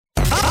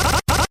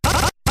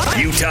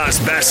Utah's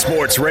best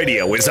sports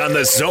radio is on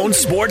the Zone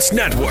Sports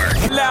Network.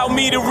 Allow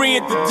me to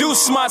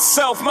reintroduce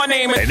myself. My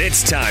name is... And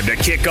it's time to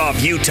kick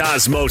off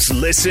Utah's most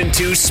listened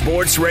to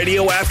sports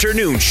radio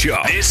afternoon show.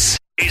 This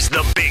is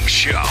The Big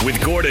Show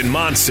with Gordon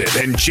Monson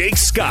and Jake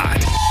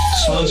Scott.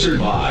 Sponsored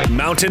by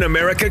Mountain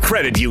America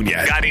Credit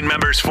Union, guiding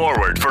members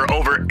forward for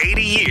over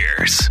 80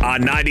 years.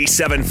 On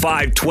 97.5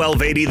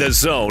 1280 The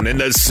Zone and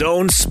the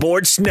Zone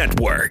Sports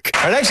Network.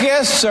 Our next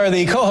guests are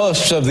the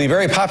co-hosts of the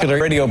very popular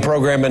radio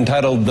program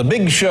entitled The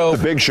Big Show.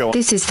 The Big Show.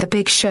 This is The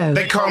Big Show.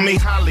 They call me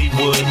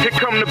Hollywood. Here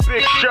come the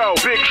Big Show.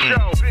 Big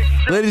Show. Big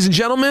Show. Ladies and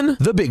gentlemen,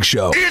 The Big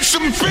Show. It's a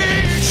Big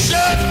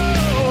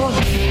Show.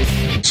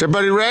 Is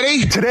everybody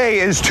ready? Today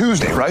is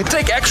Tuesday, right?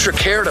 Take extra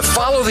care to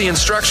follow the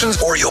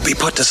instructions or you'll be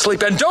put to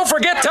sleep. And don't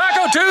forget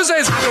Taco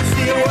Tuesdays.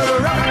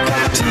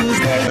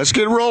 Let's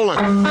get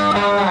rolling.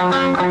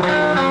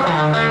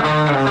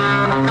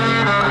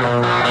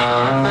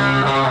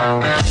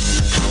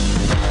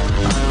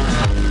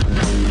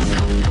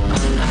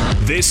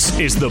 This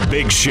is The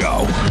Big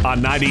Show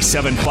on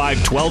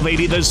 97.5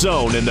 1280 The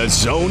Zone and the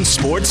Zone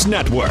Sports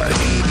Network.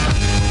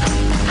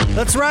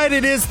 That's right,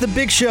 it is The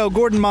Big Show.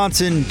 Gordon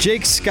Monson,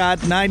 Jake Scott,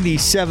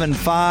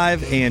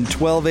 97.5 and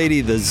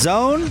 1280 The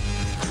Zone.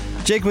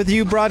 Jake with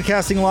you,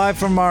 broadcasting live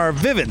from our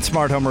Vivint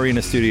Smart Home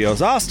Arena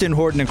studios. Austin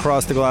Horton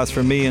across the glass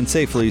from me, and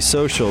safely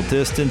social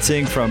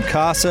distancing from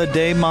Casa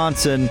de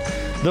Monson,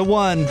 the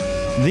one,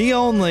 the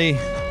only,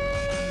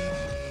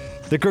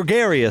 the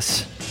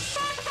gregarious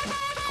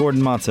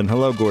Gordon Monson.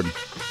 Hello, Gordon.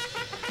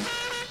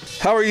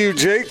 How are you,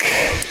 Jake?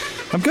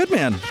 I'm good,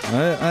 man.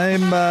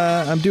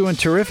 I'm doing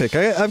terrific.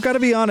 I've got to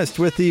be honest,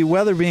 with the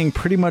weather being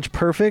pretty much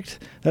perfect,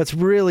 that's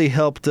really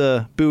helped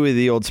buoy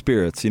the old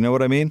spirits. You know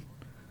what I mean?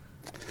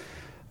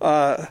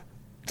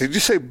 Did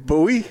you say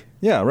buoy?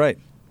 Yeah, right.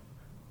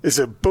 Is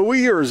it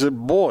buoy or is it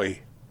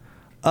boy?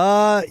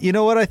 You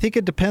know what? I think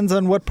it depends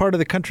on what part of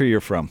the country you're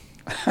from.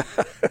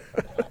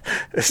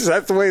 Is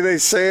that the way they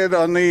say it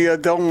on the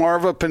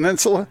Delmarva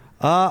Peninsula?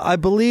 I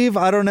believe.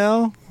 I don't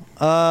know.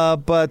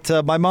 But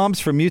my mom's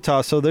from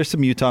Utah, so there's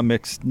some Utah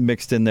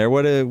mixed in there.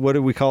 What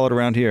do we call it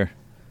around here?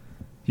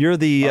 You're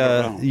the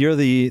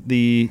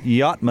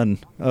yachtman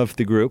of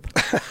the group,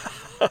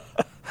 the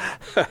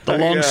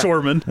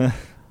longshoreman.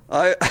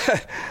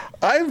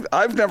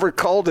 I've never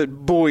called it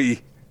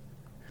buoy,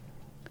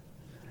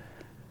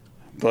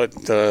 but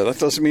that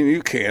doesn't mean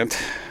you can't.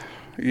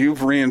 You've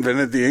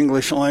reinvented the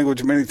English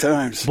language many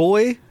times.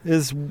 Boy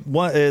is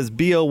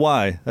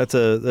B-O-Y. That's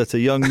a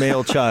young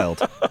male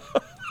child.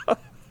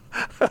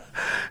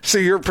 So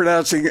you're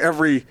pronouncing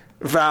every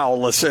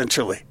vowel,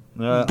 essentially.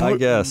 I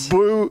guess.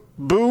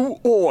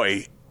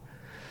 Boo-oy.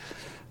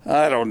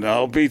 I don't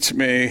know. Beats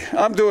me.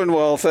 I'm doing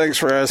well. Thanks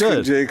for asking,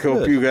 Good. Jake.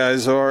 Hope you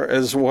guys are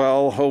as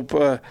well. Hope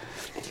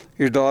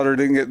your daughter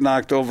didn't get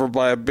knocked over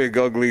by a big,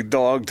 ugly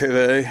dog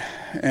today.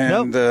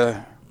 And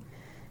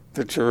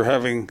that you're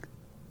having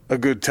a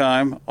good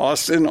time.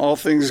 Austin, all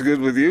things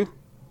good with you?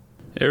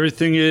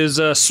 Everything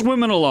is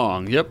swimming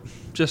along. Yep,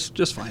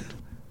 just fine.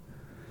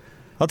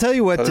 I'll tell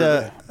you what.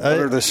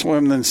 Better to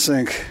swim than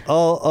sink.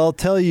 I'll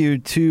tell you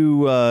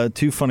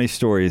two funny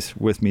stories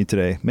with me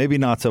today. Maybe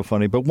not so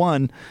funny, but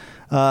one.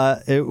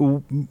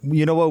 You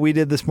know what we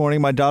did this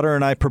morning? My daughter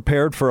and I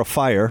prepared for a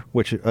fire,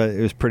 which it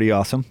was pretty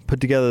awesome.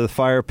 Put together the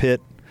fire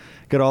pit,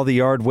 got all the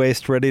yard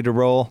waste ready to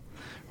roll.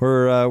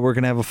 We're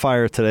gonna have a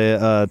fire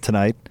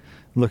tonight.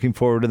 Looking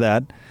forward to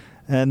that.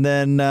 And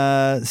then,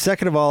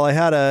 second of all, I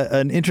had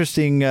an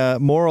interesting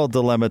moral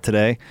dilemma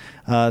today.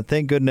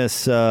 Thank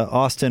goodness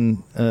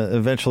Austin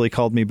eventually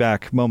called me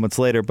back moments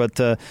later. But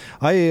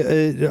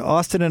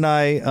Austin and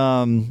I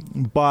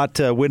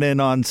went in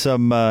on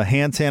some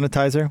hand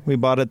sanitizer. We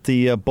bought at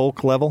the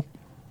bulk level.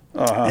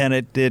 And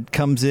it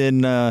comes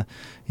in, a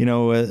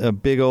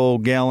big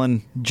old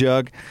gallon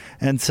jug.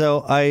 And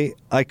so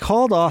I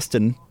called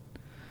Austin.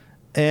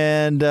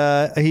 And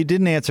he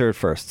didn't answer at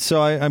first.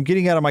 So I'm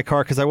getting out of my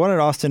car because I wanted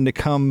Austin to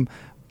come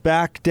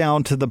back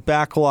down to the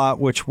back lot,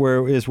 which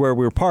is where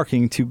we were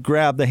parking, to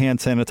grab the hand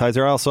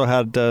sanitizer. I also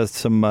had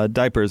some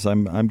diapers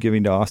I'm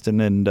giving to Austin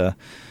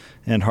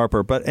and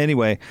Harper. But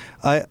anyway,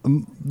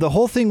 the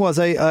whole thing was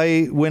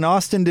when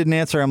Austin didn't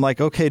answer, I'm like,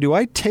 okay, do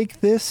I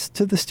take this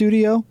to the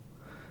studio?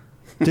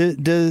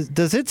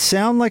 Does it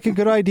sound like a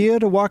good idea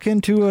to walk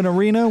into an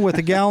arena with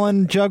a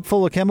gallon jug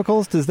full of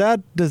chemicals? Does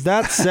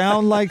that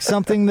sound like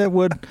something that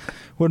would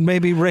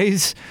maybe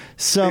raise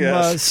some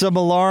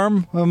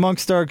alarm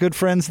amongst our good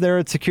friends there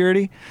at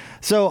security?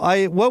 So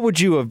what would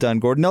you have done,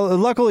 Gordon? No,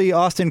 luckily,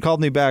 Austin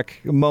called me back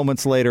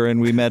moments later, and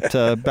we met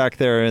back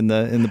there in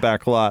the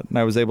back lot, and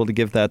I was able to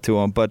give that to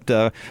him. But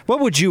what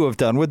would you have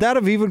done? Would that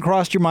have even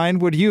crossed your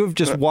mind? Would you have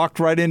just walked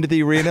right into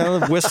the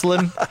arena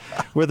whistling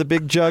with a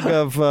big jug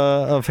of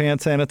hand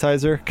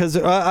sanitizer? Because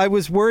I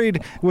was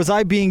worried, was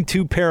I being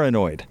too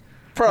paranoid?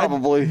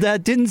 Probably.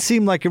 That didn't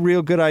seem like a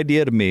real good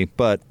idea to me,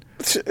 but...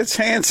 It's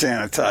hand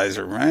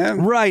sanitizer,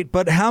 man. Right,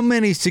 but how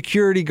many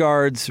security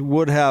guards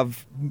would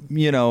have,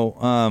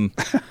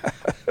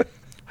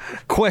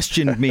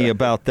 questioned me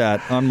about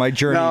that on my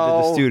journey to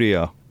the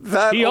studio?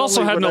 He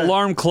also had an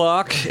alarm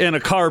clock and a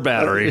car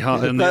battery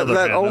in the other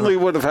That van. only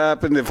would have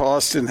happened if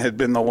Austin had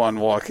been the one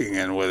walking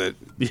in with it.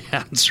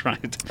 Yeah, that's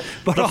right.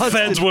 But the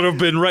feds would have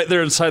been right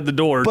there inside the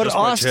door. But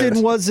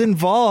Austin was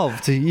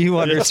involved. You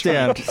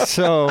understand?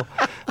 So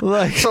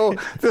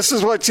this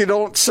is what you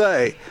don't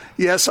say.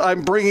 Yes,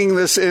 I'm bringing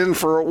this in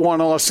for one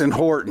Austin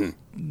Horton.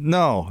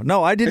 No,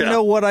 I didn't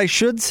know what I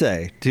should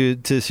say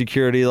to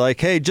security.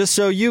 Like, hey, just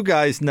so you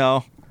guys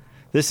know,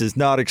 this is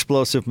not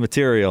explosive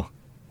material.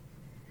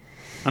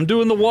 I'm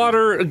doing the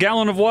a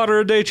gallon of water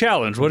a day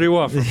challenge. What do you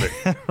want from me?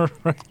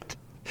 Right.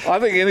 I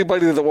think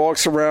anybody that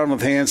walks around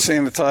with hand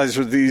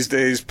sanitizer these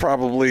days,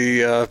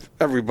 probably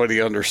everybody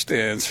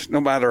understands,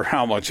 no matter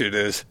how much it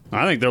is.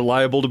 I think they're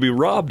liable to be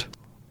robbed.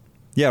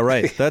 Yeah,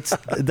 right. That's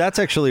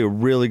actually a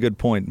really good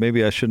point.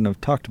 Maybe I shouldn't have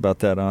talked about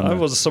that on. I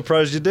was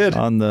surprised you did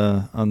on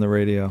the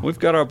radio. We've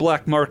got our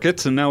black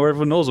markets, and now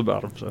everyone knows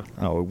about them. So.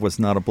 Oh, it was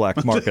not a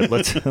black market.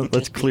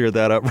 Let's clear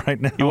that up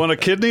right now. You want a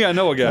kidney? I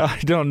know a guy. I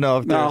don't know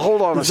if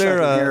hold on a second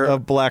here. Is there a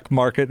black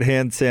market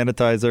hand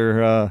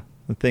sanitizer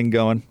thing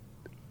going?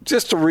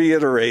 Just to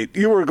reiterate,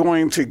 you were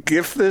going to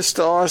gift this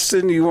to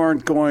Austin. You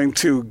weren't going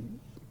to,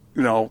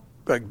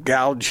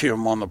 gouge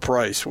him on the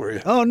price, were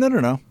you? Oh, no.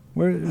 No,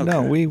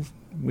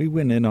 we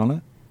went in on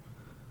it.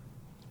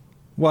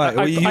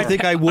 Why? You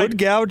think I would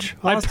gouge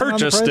Austin? I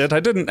purchased it. I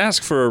didn't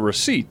ask for a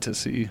receipt to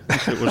see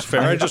if it was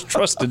fair. I just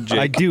trusted Jake.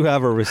 I do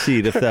have a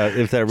receipt if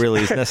that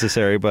really is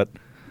necessary, but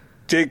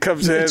Jake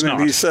comes in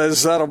and he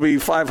says that'll be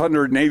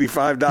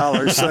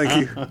 $585.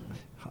 Thank you.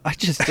 I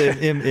just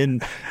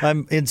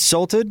I'm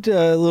insulted,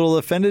 a little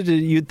offended.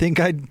 You'd think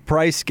I'd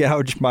price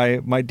gouge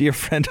my dear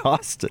friend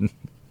Austin.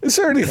 Is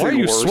there anything worse? Why are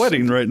you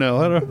sweating right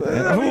now?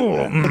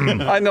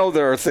 I know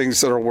there are things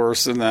that are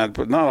worse than that,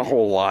 but not a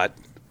whole lot.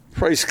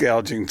 Price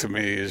gouging to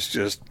me is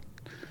just,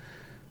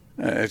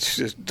 it's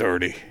just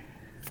dirty.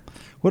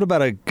 What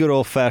about a good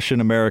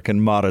old-fashioned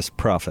American modest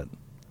profit?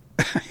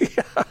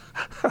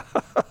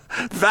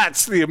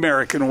 That's the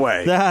American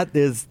way. That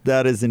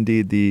is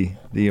indeed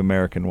the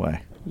American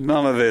way.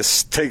 None of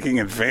this taking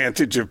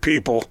advantage of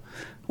people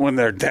when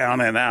they're down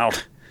and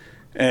out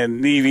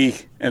and needy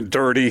and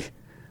dirty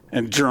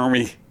and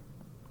germy.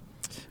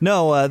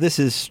 No, this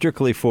is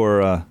strictly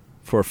for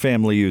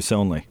family use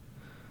only.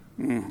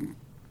 Mm.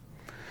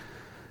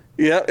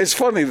 Yeah, it's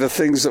funny the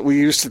things that we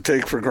used to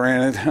take for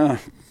granted, huh?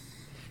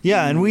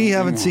 Yeah, and we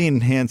haven't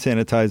seen hand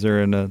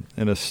sanitizer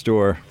in a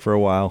store for a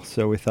while,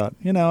 so we thought,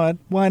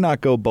 why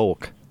not go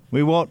bulk?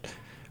 We won't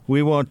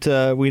need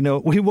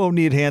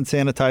hand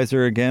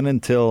sanitizer again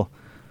until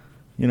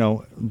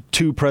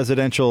 2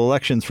 presidential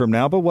elections from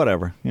now, but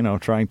whatever,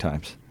 trying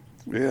times.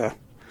 Yeah.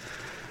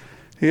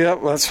 Yeah,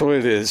 that's what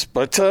it is.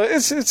 But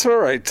it's all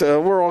right.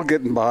 We're all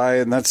getting by,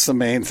 and that's the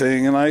main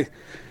thing. And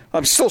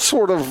I'm still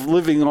sort of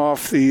living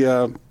off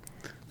the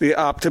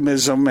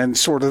optimism and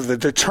sort of the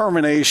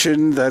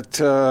determination that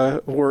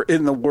were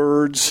in the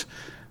words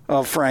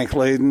of Frank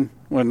Layden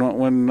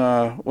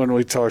when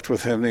we talked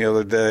with him the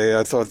other day.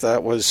 I thought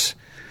that was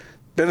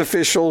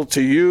beneficial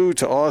to you,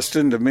 to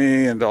Austin, to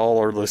me, and to all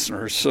our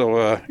listeners.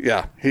 So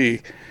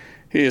he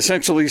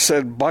essentially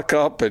said, buck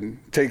up and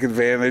take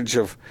advantage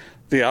of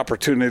the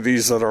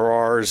opportunities that are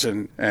ours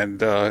and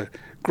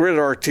grit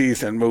our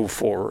teeth and move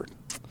forward.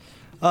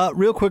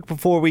 Real quick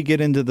before we get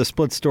into the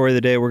split story of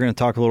the day, we're going to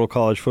talk a little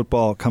college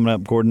football coming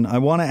up, Gordon. I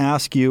want to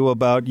ask you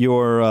about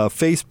your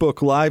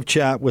Facebook live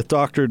chat with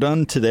Dr.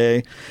 Dunn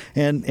today.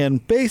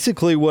 And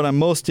basically what I'm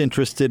most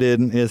interested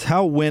in is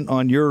how it went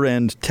on your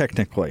end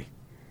technically.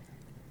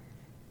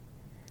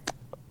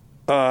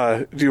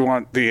 Do you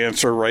want the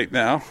answer right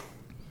now?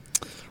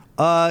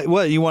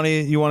 What you want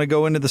to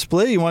go into the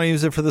split? You want to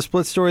use it for the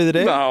split story of the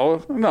day?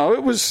 No,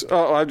 it was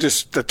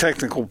just the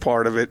technical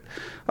part of it.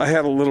 I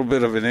had a little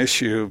bit of an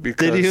issue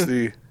because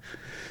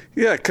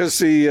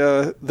because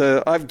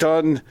I've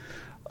done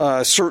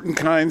certain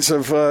kinds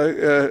of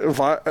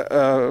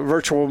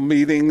virtual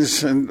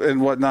meetings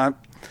and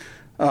whatnot,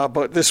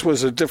 but this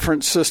was a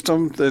different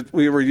system that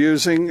we were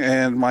using,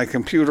 and my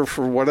computer,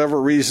 for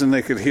whatever reason,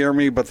 they could hear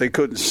me, but they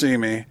couldn't see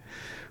me,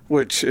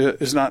 which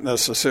is not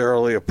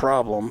necessarily a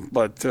problem,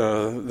 but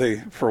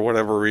they, for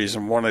whatever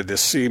reason, wanted to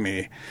see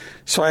me.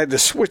 So I had to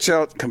switch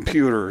out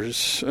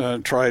computers,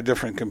 try a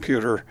different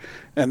computer,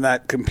 and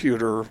that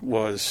computer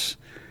was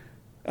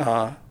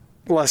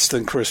less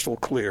than crystal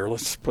clear,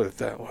 let's put it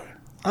that way.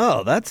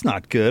 Oh, that's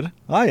not good.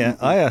 I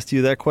asked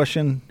you that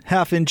question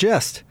half in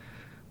jest.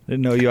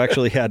 Didn't know you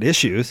actually had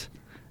issues.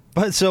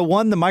 But so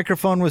one, the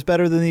microphone was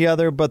better than the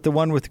other, but the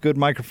one with the good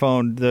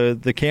microphone,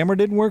 the camera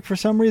didn't work for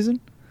some reason?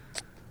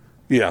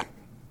 Yeah,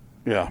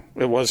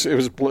 it was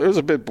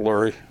a bit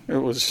blurry.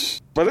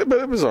 But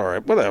it was all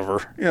right.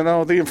 Whatever,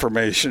 the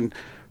information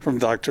from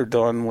Dr.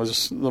 Dunn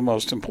was the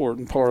most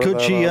important part.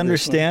 Could she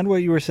understand what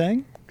you were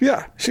saying?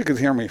 Yeah, she could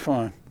hear me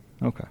fine.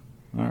 Okay,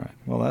 all right.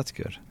 Well, that's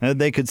good. And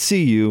they could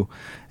see you,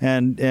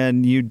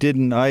 and you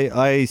didn't.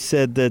 I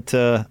said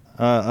that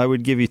I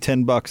would give you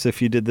 $10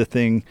 if you did the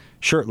thing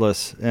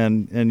shirtless,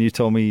 and you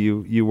told me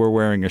you were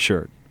wearing a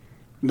shirt.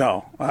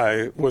 No,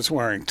 I was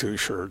wearing 2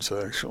 shirts,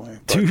 actually.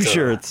 Two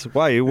shirts?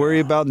 Why? You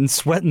worry about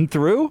sweating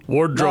through?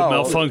 Wardrobe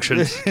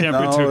malfunctions. Can't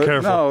be too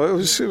careful. No, it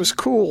was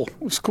cool.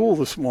 It was cool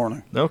this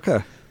morning. Okay.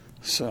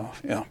 So,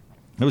 yeah.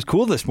 It was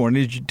cool this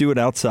morning. Did you do it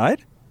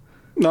outside?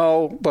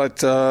 No,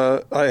 but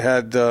I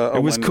had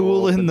it was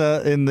cool open.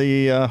 in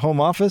the home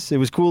office? It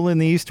was cool in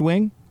the East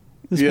Wing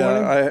this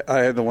morning? I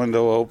had the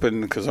window open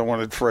because I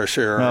wanted fresh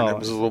air, and it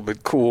was a little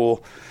bit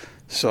cool.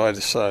 So I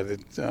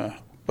decided...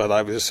 but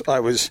I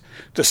was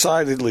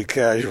decidedly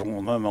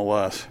casual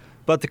nonetheless.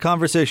 But the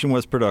conversation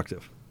was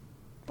productive.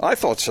 I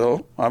thought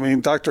so. I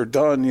mean, Dr.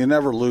 Dunn, you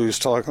never lose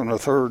talking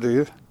with her, do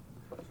you?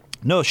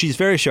 No, she's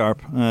very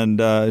sharp, and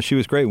she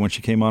was great when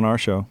she came on our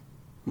show.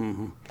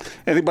 Mm-hmm.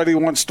 Anybody who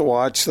wants to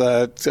watch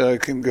that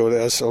can go to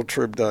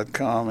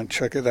sltrib.com and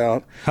check it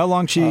out. How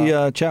long she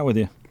chat with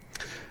you?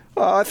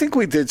 I think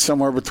we did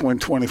somewhere between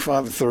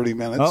 25 and 30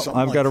 minutes. Oh,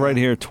 I've got it right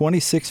here,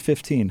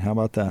 26:15. How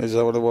about that? Is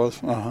that what it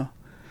was? Uh-huh.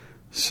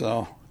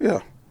 So, yeah,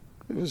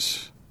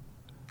 it's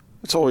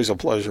always a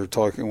pleasure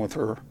talking with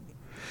her.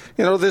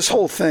 You know, this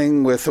whole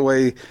thing with the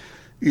way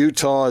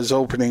Utah is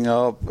opening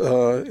up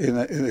in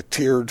a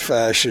tiered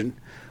fashion,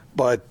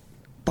 but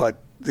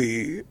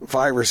the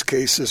virus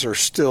cases are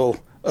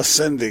still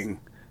ascending,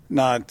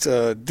 not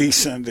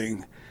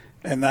descending.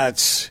 And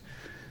that's,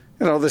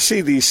 you know, the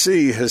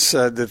CDC has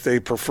said that they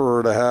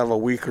prefer to have a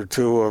week or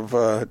two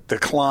of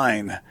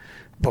decline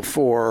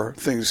before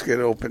things get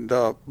opened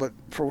up, but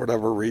for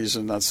whatever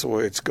reason, that's the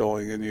way it's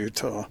going in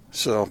Utah.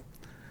 So,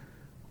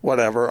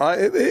 whatever.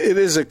 It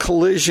is a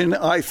collision,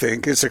 I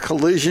think. It's a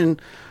collision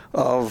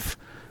of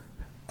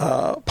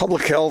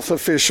public health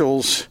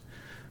officials,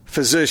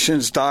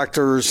 physicians,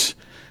 doctors,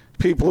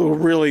 people who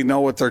really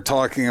know what they're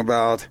talking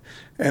about,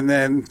 and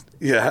then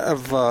you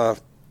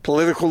have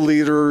political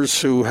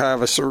leaders who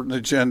have a certain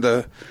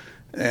agenda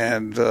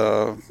and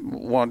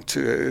want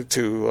to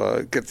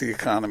get the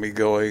economy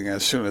going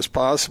as soon as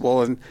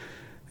possible,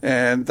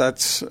 and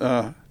that's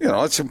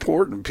it's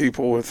important.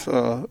 People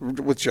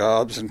with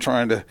jobs and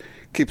trying to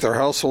keep their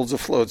households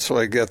afloat. So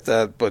I get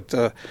that, but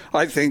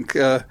I think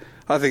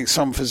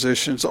some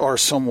physicians are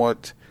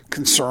somewhat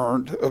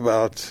concerned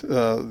about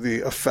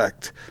the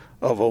effect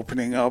of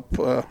opening up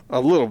a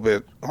little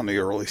bit on the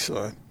early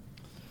side.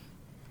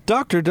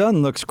 Dr.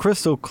 Dunn looks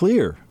crystal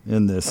clear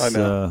in this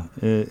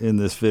in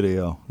this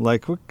video.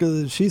 Like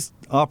she's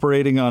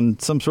operating on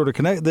some sort of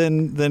connect.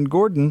 Then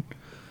Gordon,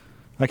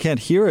 I can't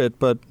hear it,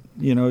 but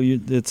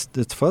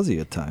it's fuzzy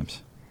at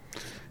times.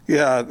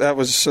 Yeah, that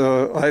was.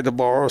 I had to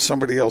borrow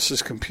somebody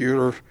else's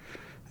computer,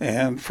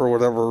 and for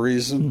whatever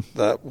reason,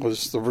 that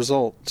was the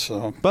result.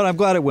 So, but I'm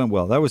glad it went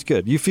well. That was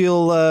good. You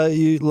feel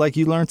you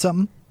learned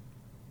something?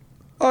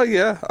 Oh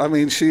yeah, I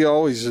mean, she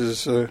always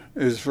is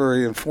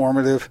very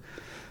informative.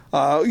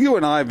 You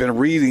and I have been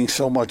reading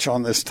so much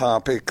on this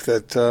topic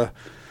that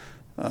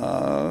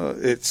I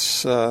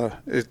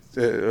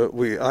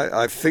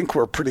think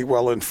we're pretty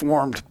well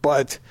informed.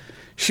 But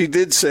she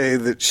did say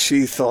that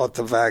she thought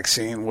the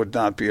vaccine would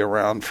not be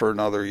around for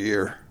another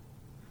year,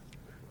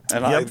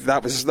 and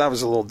that was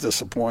a little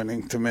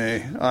disappointing to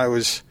me. I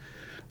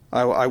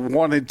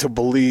wanted to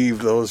believe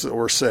those that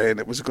were saying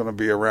it was going to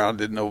be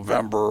around in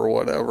November or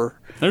whatever.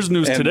 There's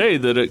news today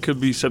that it could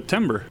be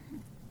September.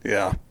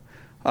 Yeah.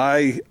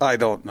 I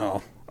don't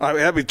know. I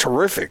mean, that'd be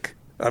terrific.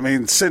 I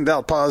mean, send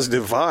out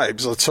positive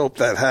vibes. Let's hope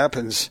that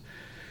happens.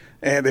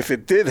 And if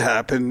it did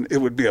happen, it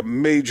would be a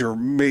major,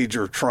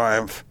 major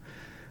triumph.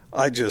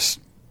 That's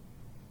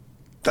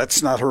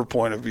not her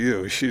point of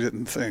view. She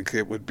didn't think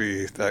it would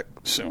be that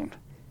soon.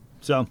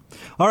 So,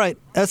 all right,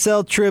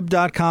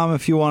 sltrib.com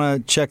if you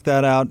want to check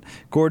that out.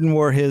 Gordon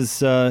wore his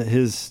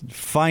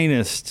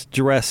finest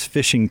dress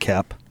fishing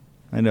cap,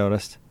 I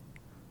noticed.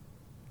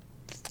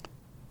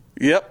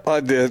 Yep, I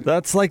did.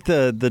 That's like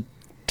the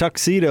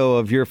tuxedo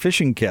of your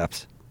fishing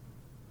caps.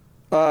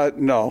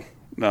 No.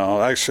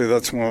 Actually,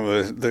 that's one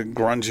of the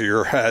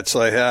grungier hats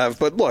I have.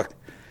 But look,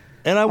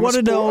 and I want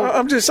to know.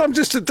 I'm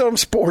just a dumb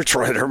sports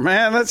writer,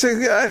 man.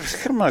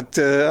 Come on.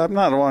 I'm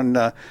not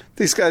on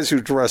these guys who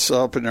dress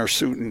up in their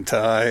suit and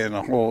tie and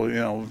a whole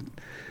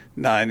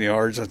 9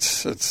 yards.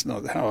 That's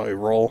not how I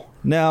roll.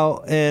 Now,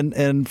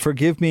 and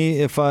forgive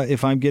me if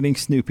I'm getting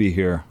snoopy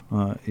here.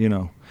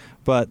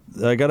 But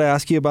I got to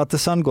ask you about the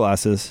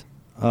sunglasses.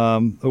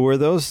 Were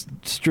those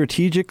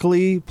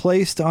strategically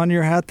placed on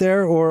your hat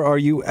there, or are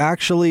you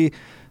actually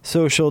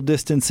social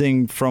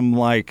distancing from,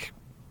 like,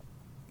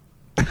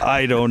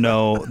 I don't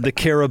know, the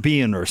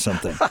Caribbean or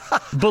something?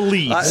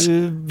 Belize.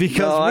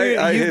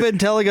 Because you've been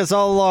telling us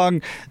all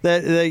along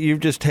that you're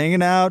just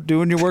hanging out,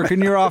 doing your work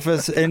in your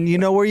office, and you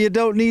know where you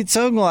don't need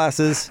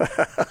sunglasses.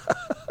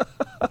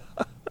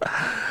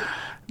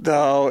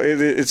 No,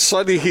 it's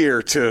sunny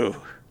here, too.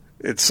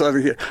 It's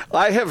sunny here.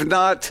 I have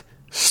not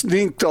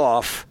sneaked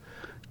off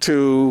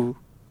to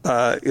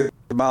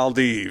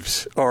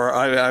Maldives, or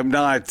I'm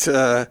not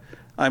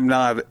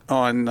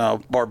on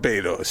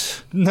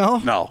Barbados.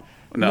 No.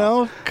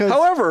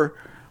 However,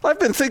 I've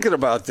been thinking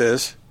about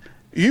this.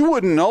 You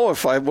wouldn't know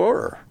if I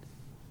were,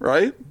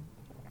 right?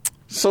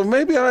 So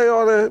maybe I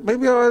ought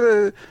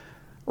to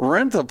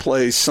rent a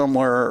place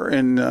somewhere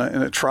on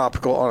a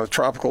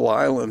tropical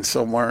island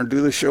somewhere and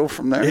do the show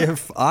from there.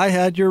 If I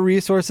had your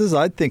resources,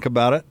 I'd think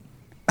about it.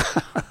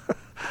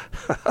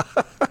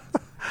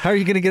 How are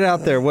you going to get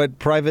out there? What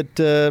private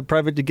to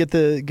get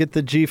the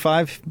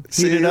G5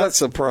 heated up? That's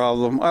the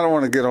problem. I don't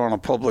want to get on a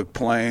public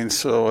plane,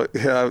 so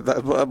yeah,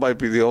 that might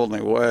be the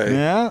only way.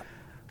 Yeah.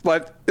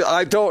 But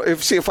I don't.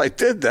 If I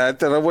did that,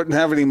 then I wouldn't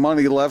have any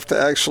money left to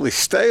actually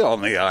stay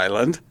on the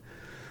island,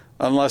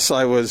 unless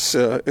I was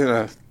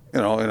in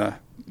a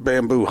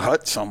bamboo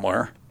hut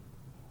somewhere.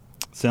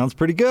 Sounds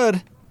pretty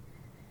good.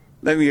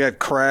 Then you got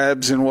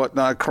crabs and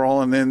whatnot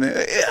crawling in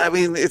there. I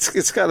mean,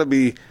 it's got to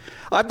be.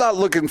 I'm not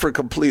looking for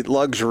complete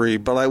luxury,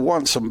 but I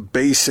want some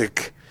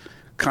basic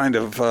kind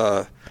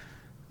of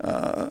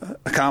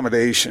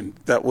accommodation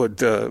that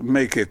would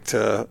make it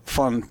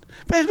fun.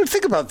 Man,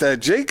 think about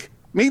that, Jake.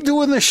 Me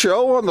doing the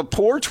show on the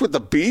porch with the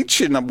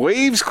beach and the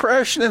waves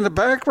crashing in the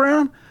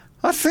background.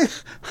 I think,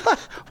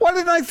 why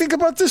didn't I think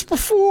about this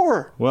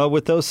before? Well,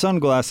 with those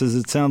sunglasses,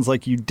 it sounds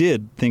like you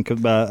did think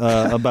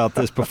about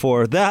this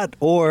before. That,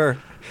 or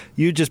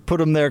you just put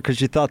them there because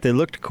you thought they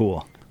looked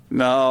cool.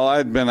 No,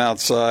 I'd been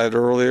outside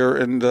earlier,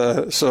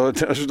 and so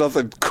there's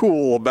nothing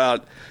cool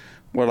about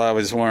what I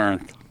was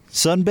wearing.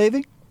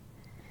 Sunbathing?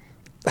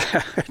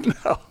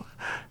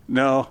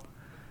 No,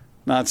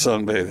 not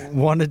sunbathing.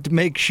 Wanted to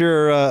make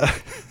sure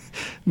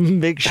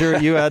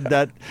you had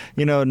that,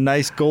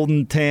 nice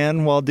golden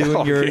tan while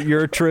doing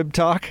your trib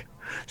talk.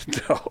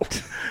 No,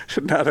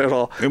 not at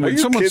all. And when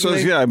someone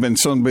says, "Yeah, I've been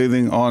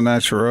sunbathing all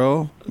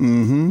natural,"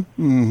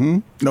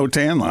 no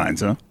tan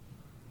lines, huh?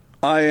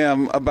 I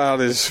am about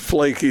as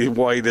flaky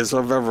white as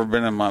I've ever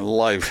been in my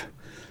life,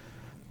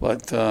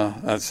 but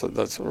that's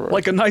all right.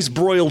 Like a nice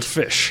broiled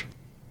fish,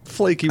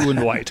 flaky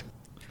and white.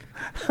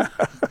 At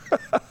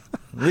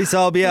least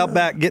I'll be out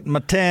back getting my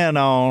tan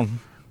on.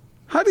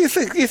 How do you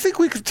think? You think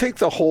we could take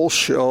the whole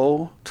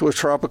show to a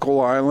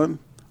tropical island?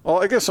 Oh,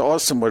 I guess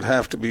Austin would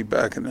have to be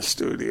back in the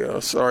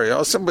studio. Sorry,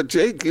 Austin, but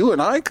Jake, you and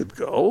I could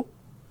go.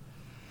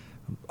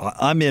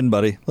 I'm in,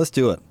 buddy. Let's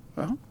do it.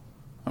 Well,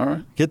 all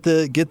right. Get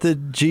the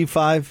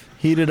G5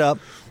 heated up.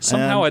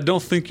 Somehow I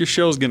don't think your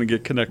show's going to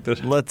get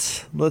connected.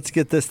 Let's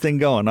get this thing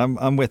going.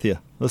 I'm with you.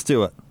 Let's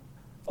do it.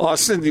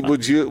 Austin,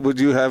 would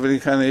you have any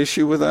kind of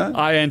issue with that?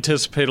 I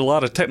anticipate a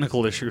lot of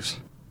technical issues.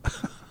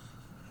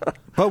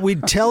 But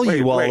we'd tell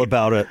you all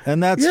about it,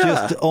 and that's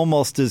just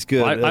almost as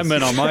good. I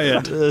meant on my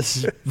end.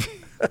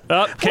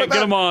 Can't get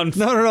them on.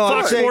 No.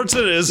 Fox Sports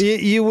it is.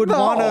 You would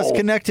want us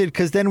connected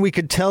because then we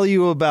could tell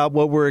you about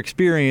what we're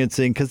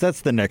experiencing because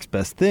that's the next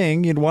best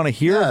thing. You'd want to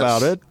hear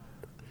about it.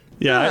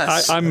 Yeah,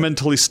 yes. I'm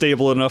mentally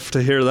stable enough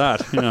to hear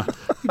that. Yeah.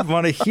 You'd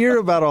want to hear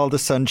about all the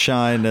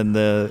sunshine and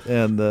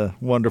the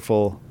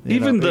wonderful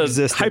even the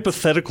existence.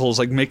 hypotheticals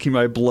like making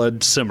my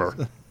blood simmer.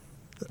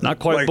 Not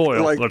quite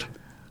boil, but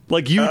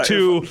like you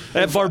two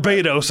at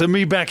Barbados and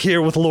me back here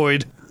with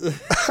Lloyd.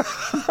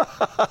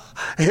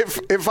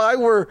 If I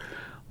were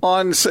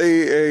on,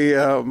 say,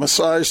 a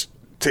massage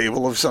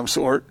table of some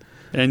sort,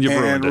 and you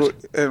ruined it,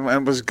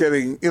 and was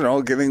getting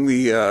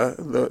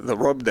the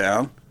rub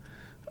down,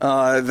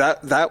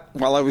 that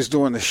while I was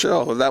doing the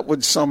show, that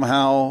would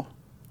somehow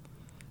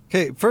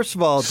first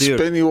of all, dude,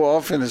 spin you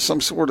off into some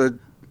sort of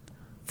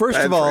first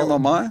bad of all, frame of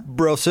mind?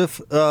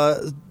 Broseph,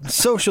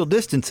 social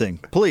distancing,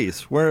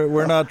 please.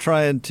 We're not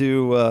trying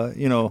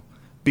to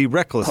be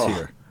reckless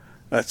here.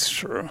 That's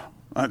true.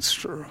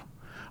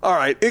 All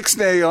right,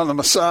 Ixnay on the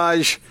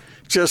massage,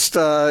 just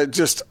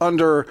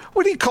under,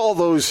 what do you call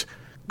those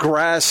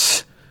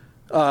grass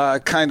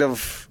kind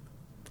of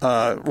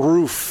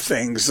roof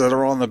things that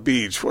are on the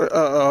beach?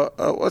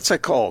 What's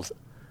that called?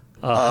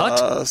 A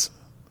hut?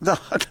 No,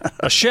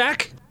 a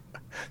shack?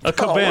 A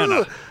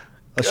cabana?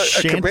 A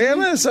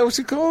cabana? Is that what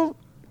you call it?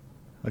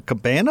 A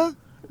cabana?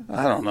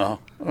 I don't know.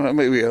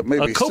 Maybe a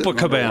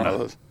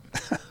Copacabana.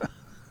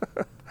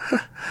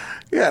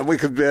 Yeah, we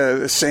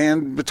could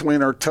sand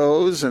between our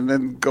toes and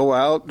then go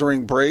out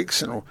during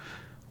breaks and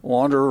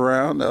wander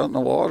around out in the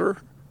water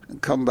and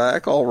come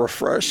back all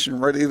refreshed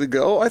and ready to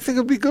go. I think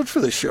it'd be good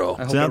for the show.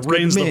 I hope it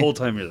rains the whole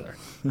time you're there.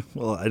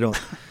 Well, I don't.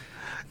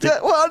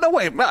 Well, no,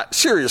 wait.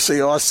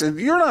 Seriously, Austin,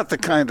 you're not the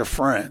kind of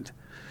friend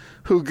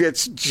who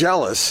gets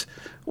jealous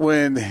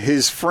when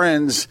his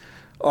friends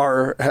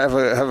have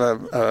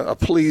a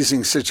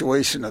pleasing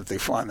situation that they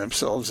find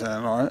themselves in.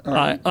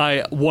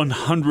 I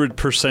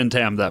 100%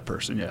 am that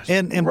person, yes.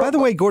 And by the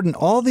way, Gordon,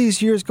 all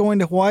these years going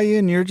to Hawaii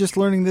and you're just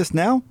learning this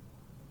now?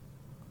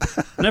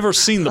 Never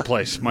seen the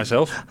place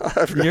myself.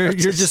 You're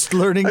just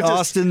learning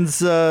Austin's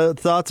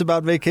thoughts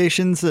about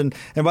vacations. And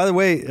by the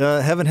way,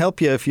 heaven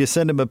help you if you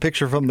send him a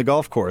picture from the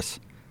golf course.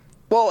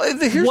 Well,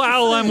 here's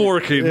while I'm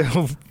working.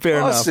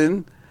 Fair Austin,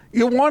 enough.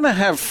 You want to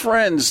have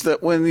friends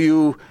that when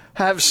you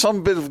have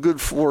some bit of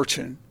good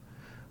fortune,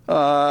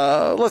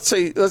 let's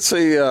say,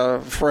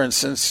 for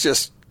instance,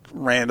 just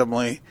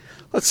randomly,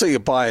 let's say you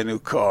buy a new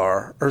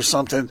car or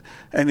something,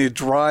 and you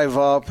drive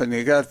up and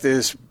you got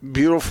this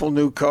beautiful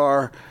new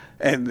car,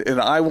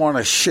 and I want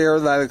to share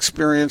that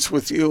experience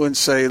with you and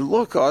say,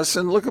 look,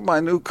 Austin, look at my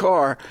new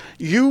car,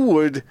 you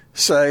would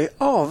say,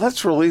 oh,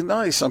 that's really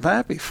nice. I'm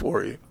happy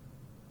for you.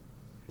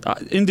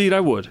 Indeed, I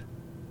would.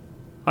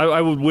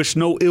 I would wish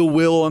no ill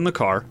will on the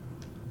car.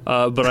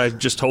 But I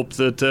just hope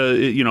that,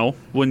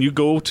 when you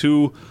go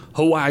to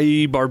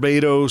Hawaii,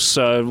 Barbados,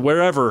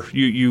 wherever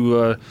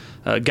you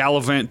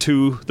gallivant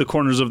to the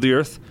corners of the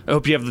earth, I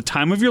hope you have the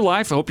time of your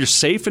life. I hope you're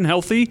safe and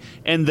healthy,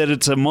 and that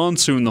it's a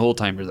monsoon the whole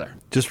time you're there.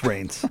 Just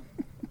rains.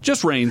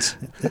 Just rains.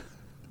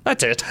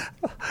 That's it.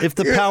 If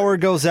the power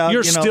goes out,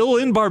 you're still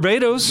in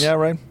Barbados. Yeah,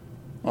 right.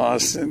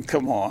 Austin,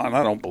 come on.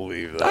 I don't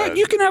believe that.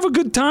 You can have a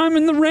good time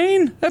in the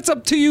rain. That's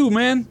up to you,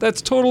 man.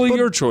 That's totally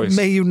your choice.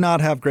 May you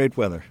not have great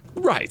weather.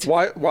 Right.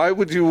 Why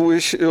would you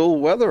wish ill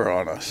weather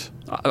on us?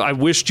 I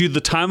wished you the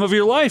time of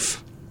your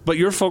life, but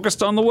you're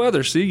focused on the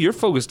weather. See, you're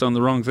focused on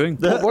the wrong thing.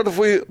 But what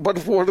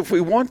if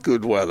we want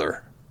good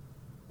weather?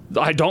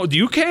 I don't.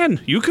 You can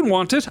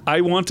want it.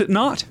 I want it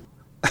not.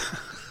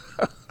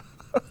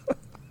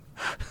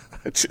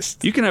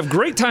 You can have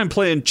great time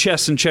playing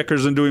chess and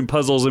checkers and doing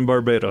puzzles in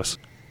Barbados.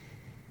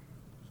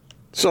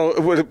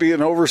 So would it be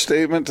an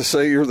overstatement to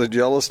say you're the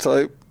jealous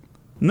type?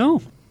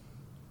 No.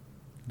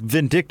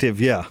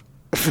 Vindictive, yeah.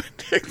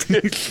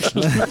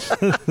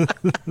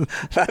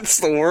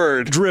 That's the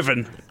word.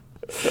 Driven.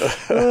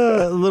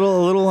 A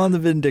little on the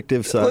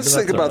vindictive side. Let's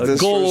think about this.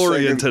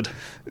 Goal-oriented.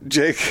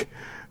 Jake,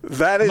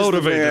 that is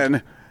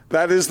motivated.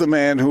 That is the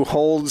man who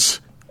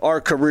holds our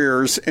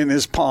careers in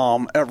his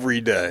palm every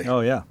day.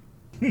 Oh yeah.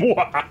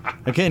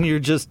 Again, you're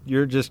just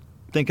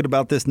thinking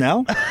about this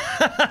now?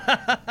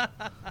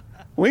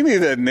 We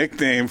need a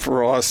nickname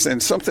for Austin,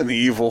 something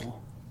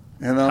evil.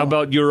 You know? How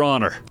about Your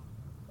Honor?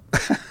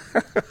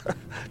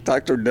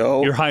 Dr.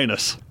 Doe. Your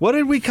Highness. What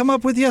did we come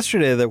up with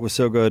yesterday that was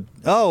so good?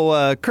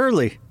 Oh,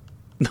 Curly.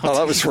 No,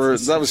 that was for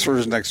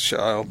his next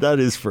child. That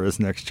is for his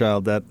next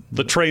child.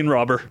 The train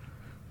robber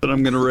that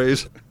I'm going to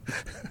raise.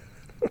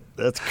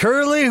 That's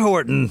Curly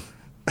Horton.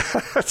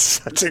 That's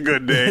such a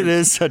good name. It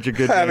is such a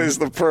good name. That is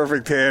the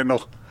perfect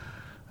handle.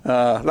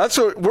 That's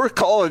what we're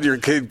calling your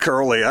kid,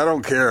 Curly. I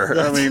don't care.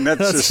 I mean,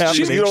 that's just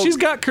she's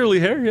got curly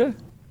hair. Yeah.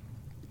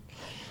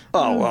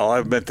 Oh well,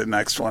 I meant the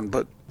next one,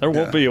 but there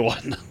won't be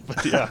one.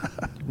 But yeah,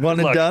 one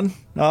and done.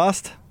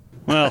 Ost.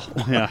 Well,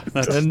 yeah.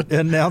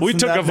 And we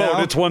took a vote.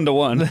 Now. It's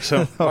 1-1.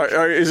 So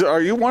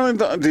are you wanting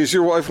to? Does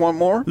your wife want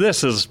more?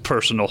 This is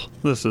personal.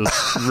 This is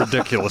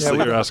ridiculous that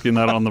you're asking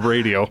that on the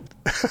radio.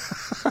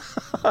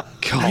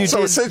 You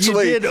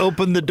did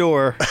open the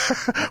door.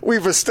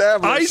 We've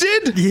established.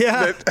 I did?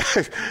 Yeah.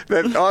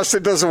 That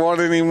Austin doesn't want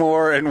any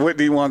more and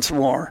Whitney wants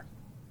more.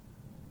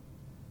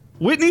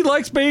 Whitney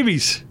likes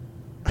babies.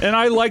 And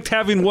I liked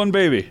having one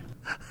baby.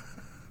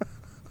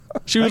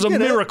 She was a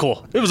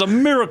miracle. It was a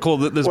miracle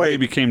that this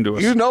baby came to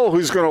us. You know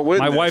who's going to win.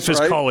 My wife is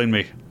calling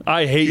me.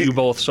 I hate you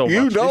both so much.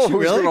 You know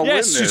who's going to win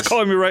this. Yes, she's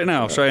calling me right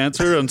now. Should I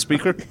answer her on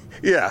speaker?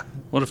 Yeah.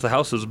 What if the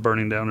house is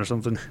burning down or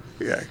something?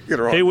 Yeah, get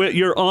her on. Hey, Whit,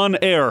 you're on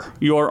air.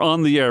 You are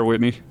on the air,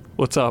 Whitney.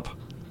 What's up?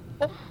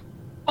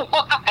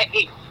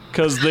 Why?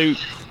 Because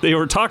they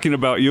were talking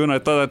about you, and I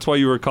thought that's why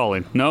you were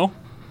calling. No?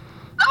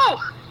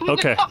 Oh.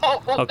 Okay.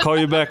 No. I'll call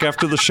you back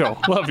after the show.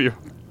 Love you.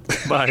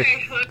 Bye.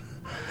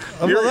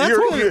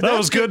 That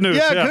was good news.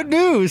 Yeah, good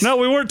news. No,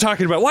 we weren't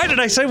talking about. Why did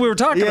I say we were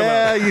talking about?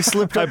 Yeah, you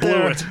slipped up there.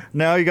 I blew it.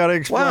 Now you got to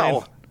explain.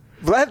 Wow.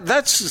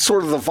 That's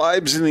sort of the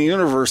vibes in the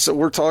universe that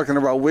we're talking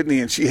about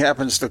Whitney, and she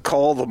happens to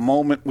call the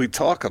moment we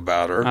talk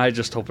about her. I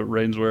just hope it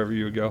rains wherever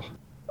you go.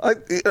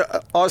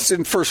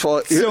 Austin, first of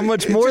all, so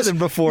much more than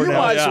before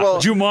now.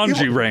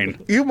 Jumanji rain.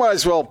 You might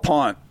as well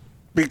punt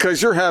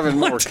because you're having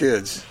more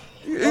kids.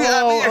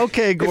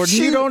 Okay, Gordon.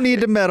 You don't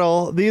need to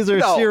meddle. These are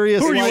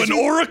serious. Who are you, an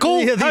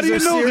oracle? Yeah, How do you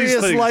know these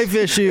serious things? Life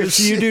issues.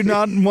 You do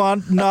not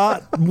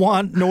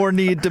want nor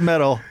need to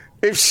meddle.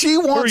 If she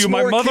wants, who are you,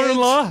 my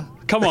mother-in-law?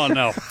 Come on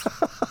now.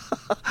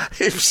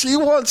 If she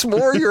wants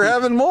more, you're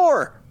having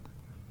more.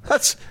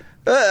 That's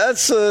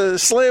a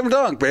slam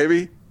dunk,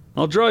 baby.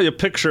 I'll draw you a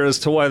picture as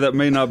to why that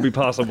may not be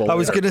possible. I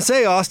was going to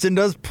say Austin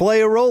does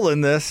play a role in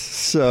this,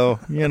 so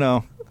you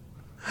know.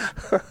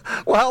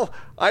 Well,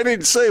 I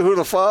didn't say who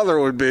the father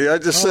would be. I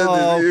just said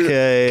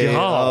okay.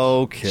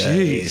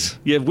 Jeez.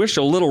 You wish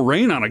a little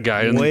rain on a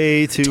guy. And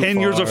way too 10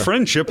 far. years of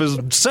friendship is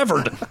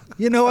severed.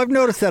 You know, I've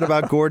noticed that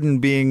about Gordon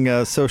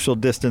being social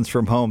distance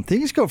from home.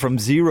 Things go from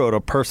zero to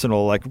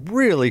personal, like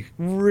really,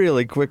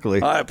 really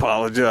quickly. I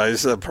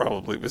apologize. That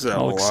probably was out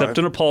of line. I'll accept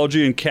an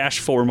apology in cash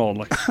form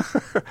only.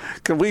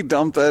 Can we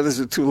dump that? Is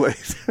it too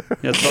late?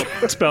 Yeah,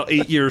 it's about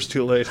 8 years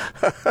too late.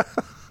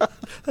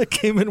 I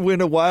came and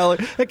went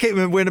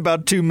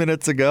about 2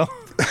 minutes ago.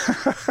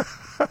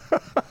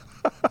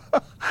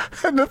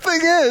 And the thing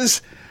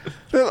is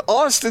that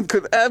Austin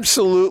could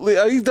absolutely,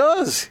 he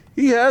does.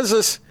 He has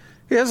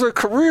our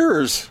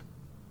careers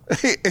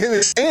in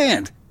his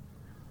hand.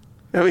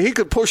 I mean, he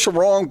could push the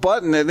wrong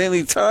button at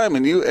any time,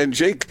 and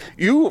Jake,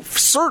 you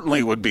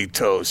certainly would be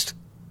toast.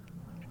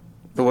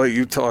 The way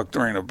you talk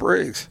during the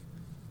breaks.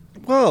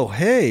 Whoa,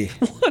 hey.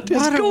 What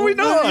is going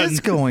on? What is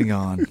going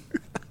on?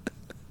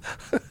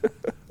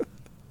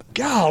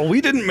 Gal, we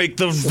didn't make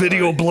the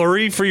video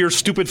blurry for your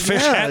stupid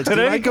fish hat today.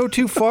 Did I go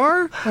too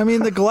far? I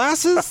mean, the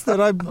glasses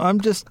that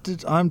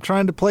I'm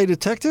trying to play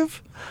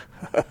detective?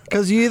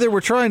 Because you either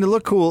were trying to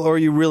look cool or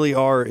you really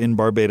are in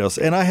Barbados.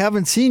 And I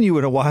haven't seen you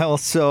in a while,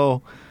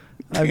 so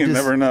you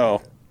never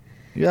know.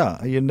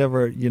 Yeah, you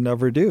never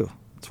do.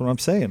 That's what I'm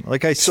saying.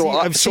 Like I've seen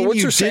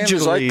you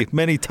digitally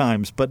many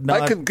times, but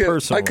not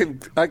personally.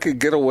 I could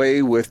get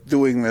away with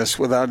doing this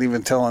without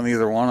even telling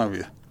either one of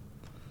you.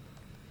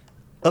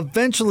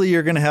 Eventually,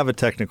 you're going to have a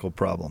technical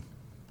problem.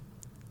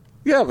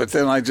 Yeah, but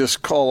then I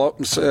just call up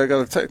and say I got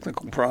a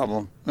technical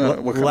problem.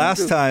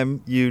 Last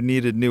time you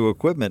needed new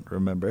equipment,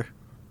 remember?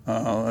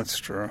 Oh, that's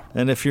true.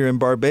 And if you're in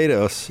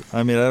Barbados,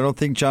 I mean, I don't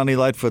think Johnny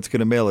Lightfoot's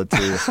going to mail it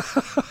to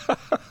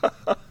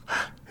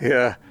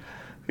you.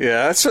 Yeah,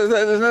 that's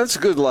a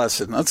good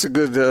lesson. That's a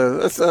good.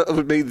 That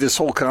would make this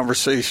whole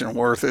conversation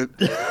worth it.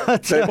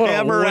 What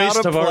a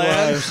waste of our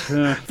lives.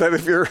 Yeah. That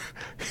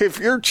if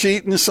you're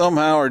cheating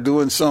somehow or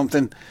doing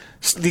something,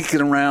 sneaking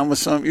around with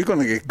something, you're going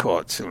to get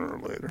caught sooner or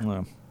later.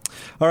 Well.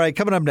 All right,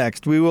 coming up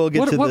next, we will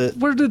get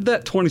where did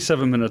that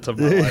 27 minutes of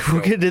my life go?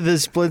 We'll get to the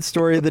split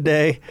story of the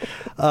day.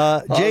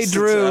 Jay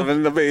Drew,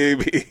 having the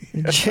baby.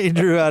 Jay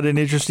Drew had an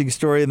interesting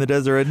story in the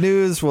Deseret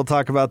News. We'll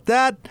talk about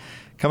that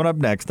coming up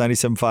next.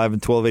 97.5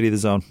 and 1280 The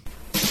Zone.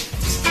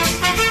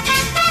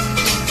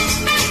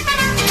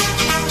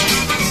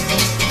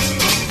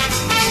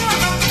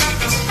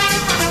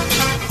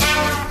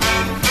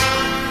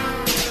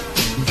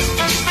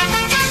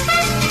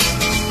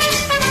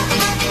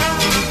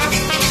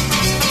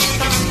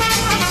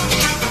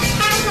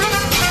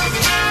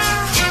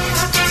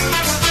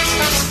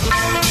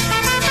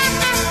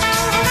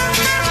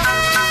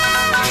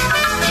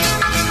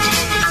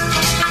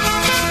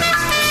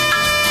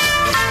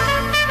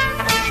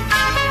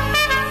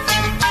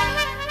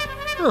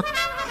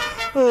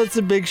 It's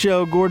a big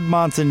show. Gordon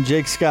Monson,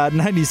 Jake Scott,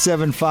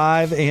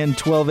 97.5 and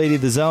 1280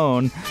 The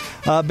Zone.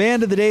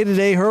 Band of the day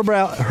today, Herb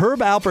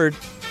Alpert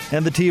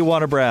and the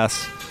Tijuana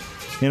Brass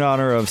in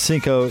honor of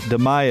Cinco de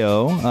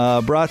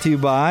Mayo. Brought to you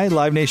by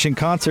Live Nation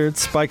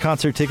Concerts. Buy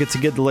concert tickets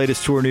and get the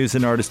latest tour news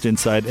and artist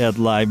insight at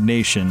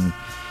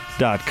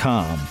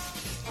livenation.com.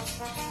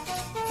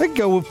 I could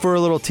go for a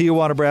little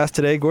Tijuana Brass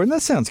today, Gordon.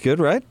 That sounds good,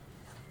 right?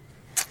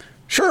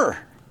 Sure.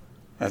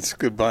 That's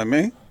good by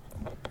me.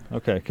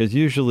 Okay, because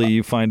usually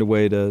you find a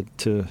way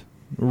to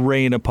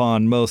rain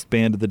upon most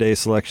Band of the Day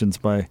selections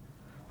by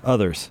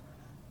others.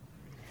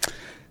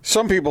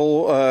 Some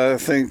people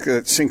think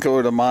that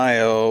Cinco de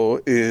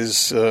Mayo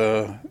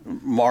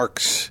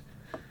marks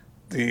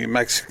the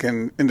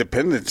Mexican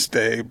Independence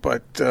Day,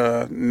 but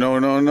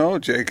no,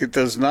 Jake, it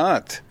does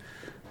not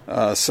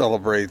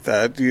celebrate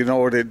that. Do you know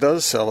what it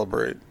does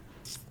celebrate?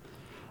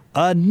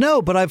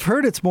 No, but I've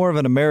heard it's more of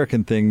an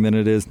American thing than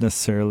it is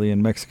necessarily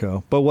in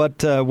Mexico. But what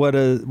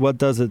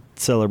does it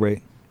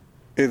celebrate?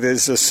 It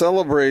is a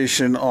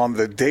celebration on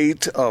the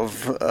date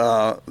of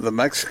the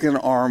Mexican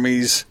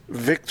Army's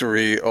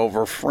victory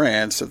over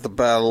France at the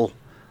Battle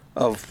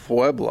of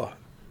Puebla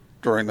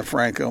during the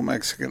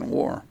Franco-Mexican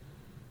War.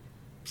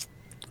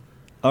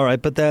 All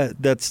right, but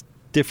that's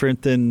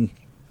different than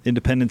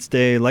Independence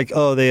Day. Like,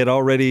 they had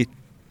already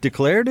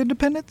declared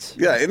independence?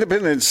 Yeah,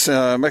 independence.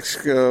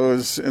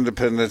 Mexico's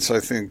independence, I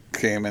think,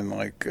 came in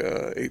like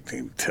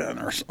 1810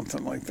 or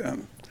something like that.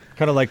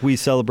 Kind of like we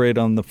celebrate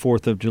on the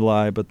 4th of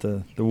July, but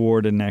the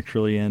war didn't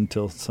actually end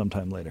till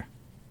sometime later.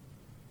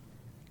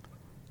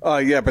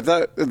 Yeah, but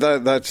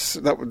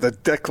the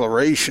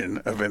Declaration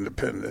of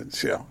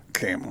Independence,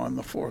 came on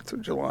the 4th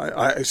of July.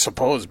 I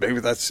suppose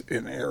maybe that's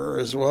in error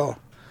as well.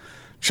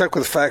 Check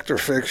with Fact or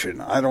Fiction.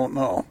 I don't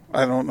know.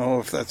 I don't know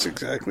if that's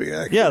exactly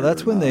accurate. Yeah,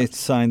 that's when they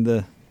signed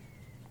the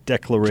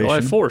Declaration.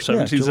 July 4th,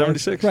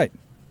 1776. Right.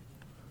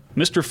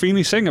 Mr.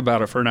 Feeney sang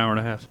about it for an hour and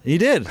a half. He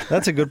did.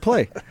 That's a good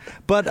play.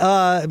 But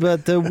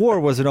the war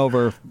wasn't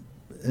over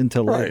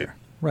until later.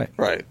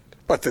 Right.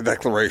 But the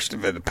Declaration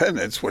of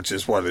Independence, which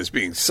is what is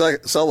being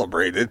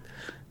celebrated,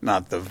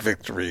 not the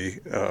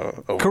victory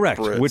over Correct,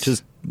 Brits. Which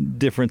is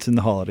difference in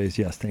the holidays.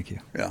 Yes, thank you.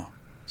 Yeah.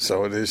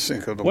 So it is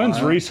Cinco de Mayo.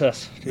 When's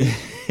recess?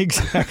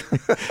 Exactly.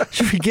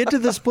 Should we get to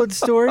the split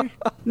story?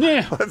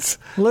 Yeah.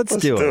 Let's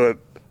do it.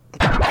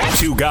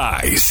 Two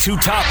guys, two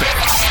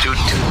topics,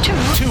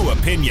 two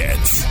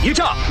opinions. You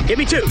talk. Give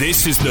me two.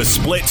 This is the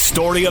split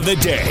story of the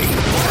day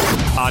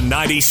on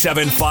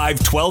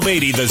 97.5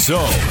 1280 The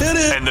Zone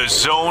and The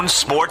Zone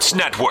Sports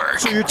Network.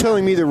 So you're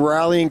telling me the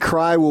rallying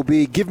cry will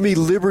be give me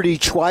liberty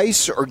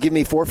twice or give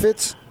me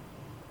forfeits?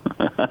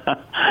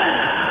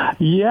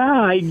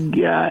 Yeah,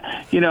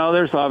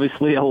 there's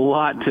obviously a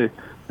lot that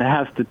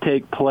has to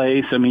take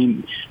place. I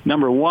mean,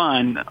 number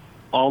one,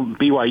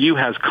 BYU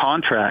has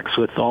contracts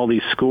with all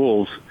these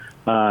schools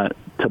to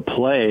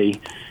play,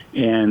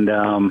 and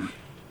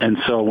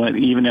so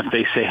even if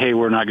they say, hey,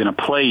 we're not going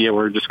to play you,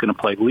 we're just going to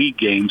play league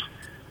games,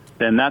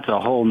 then that's a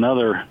whole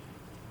nother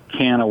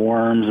can of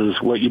worms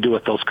is what you do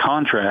with those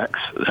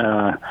contracts.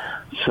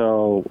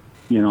 So,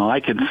 I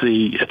could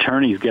see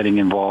attorneys getting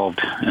involved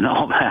and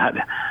all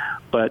that.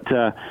 But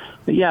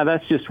yeah,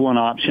 that's just one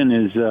option,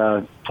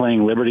 is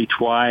playing Liberty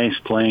twice,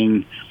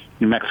 playing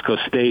New Mexico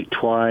State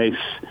twice.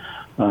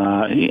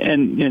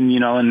 And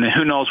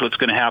who knows what's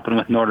going to happen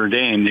with Notre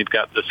Dame. They've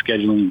got the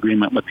scheduling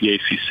agreement with the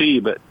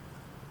ACC, but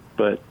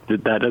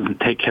that doesn't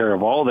take care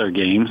of all their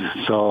games.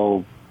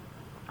 So,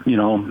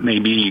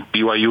 maybe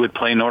BYU would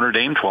play Notre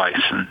Dame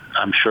twice, and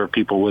I'm sure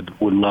people would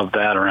love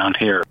that around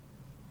here.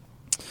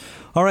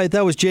 All right,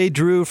 that was Jay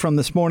Drew from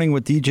This Morning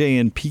with DJ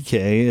and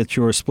PK. It's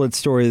your split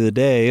story of the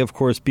day. Of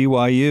course,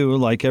 BYU,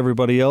 like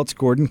everybody else,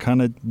 Gordon, kind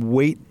of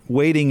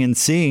waiting and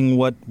seeing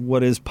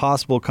what is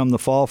possible come the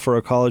fall for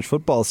a college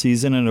football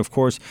season. And, of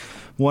course,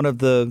 one of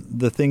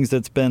the things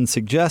that's been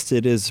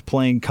suggested is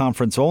playing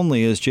conference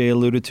only, as Jay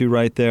alluded to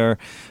right there,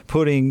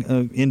 putting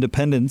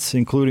independents,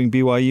 including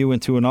BYU,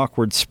 into an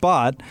awkward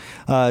spot.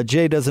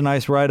 Jay does a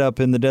nice write-up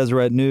in the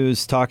Deseret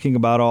News talking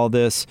about all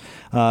this,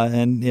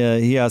 and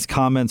he has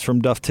comments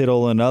from Duff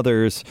Tittle and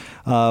others.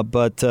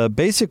 But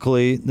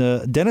basically,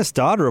 Dennis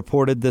Dodd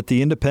reported that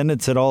the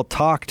independents had all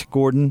talked,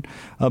 Gordon,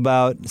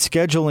 about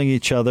scheduling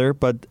each other,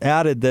 but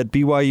added that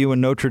BYU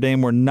and Notre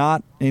Dame were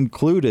not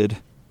included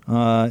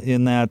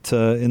in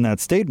that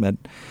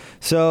statement.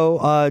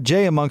 So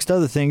Jay, amongst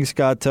other things,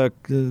 got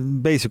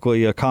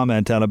basically a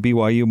comment out of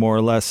BYU, more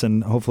or less,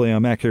 and hopefully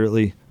I'm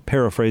accurately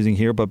paraphrasing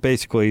here, but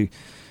basically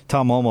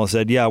Tom Holmoe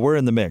said, yeah, we're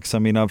in the mix. I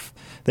mean,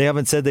 they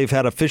haven't said they've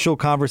had official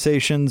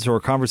conversations or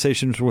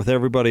conversations with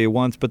everybody at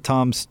once, but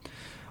Tom's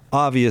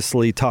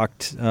obviously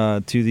talked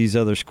to these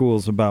other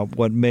schools about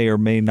what may or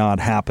may not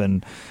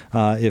happen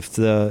if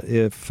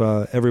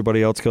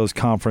everybody else goes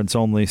conference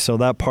only. So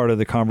that part of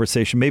the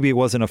conversation, maybe it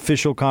was an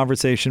official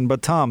conversation,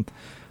 but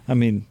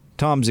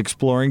Tom's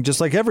exploring, just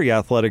like every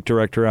athletic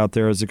director out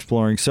there is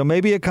exploring. So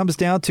maybe it comes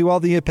down to all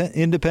the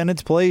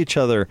independents play each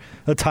other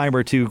a time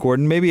or two,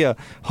 Gordon. Maybe a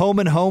home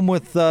and home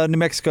with New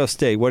Mexico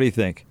State. What do you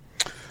think?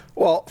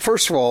 Well,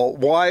 first of all,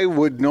 why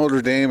would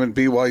Notre Dame and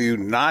BYU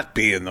not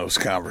be in those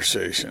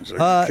conversations?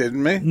 Are you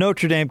kidding me?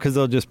 Notre Dame, because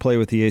they'll just play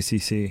with the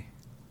ACC.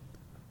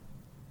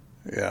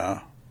 Yeah,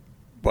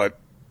 but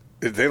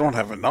they don't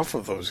have enough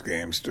of those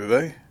games, do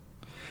they?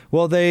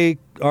 Well, they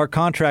are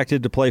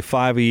contracted to play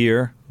 5 a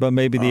year, but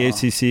maybe the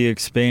ACC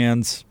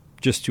expands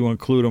just to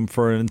include them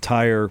for an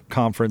entire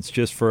conference,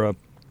 just for a,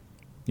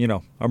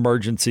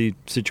 emergency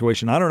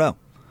situation. I don't know.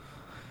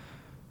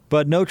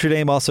 But Notre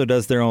Dame also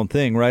does their own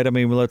thing, right? I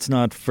mean, let's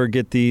not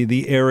forget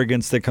the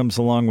arrogance that comes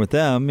along with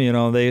them.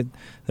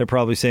 They're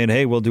probably saying,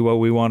 hey, we'll do what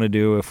we want to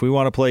do. If we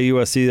want to play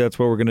USC, that's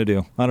what we're going to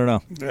do. I don't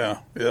know.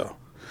 Yeah.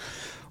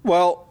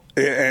 Well,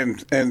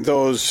 and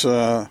those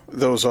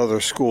other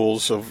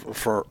schools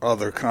for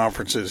other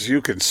conferences,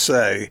 you could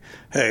say,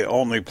 hey,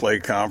 only play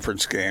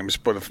conference games.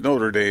 But if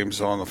Notre Dame's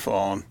on the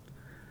phone,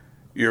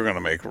 you're going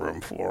to make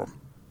room for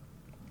them.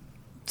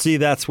 See,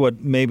 that's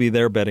what maybe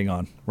they're betting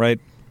on, right?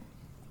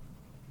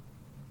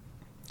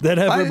 That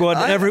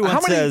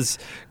everyone says,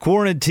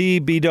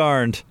 quarantine be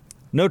darned.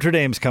 Notre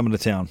Dame's coming to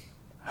town.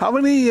 How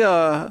many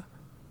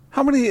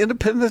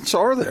independents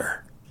are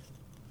there?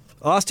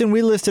 Austin,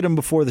 we listed them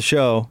before the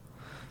show.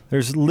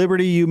 There's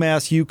Liberty,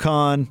 UMass,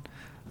 UConn,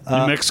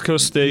 New Mexico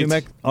State,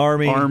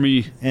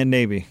 Army, and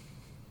Navy.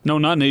 No,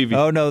 not Navy.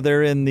 Oh no,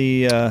 they're in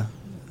the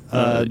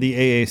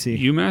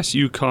AAC.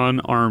 UMass,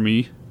 UConn,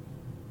 Army,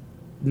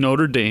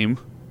 Notre Dame,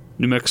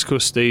 New Mexico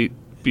State,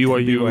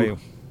 BYU.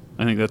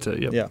 I think that's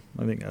it. Yep. Yeah,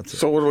 I think that's it.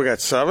 So what do we got,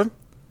 7?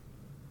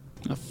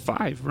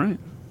 5, right?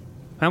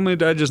 How many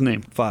did I just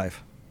name?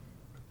 5.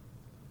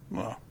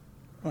 Well,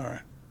 all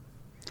right.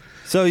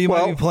 So you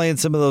might be playing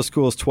some of those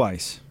schools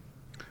twice.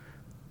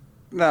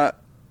 Yeah,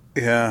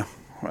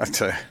 I'd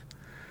say.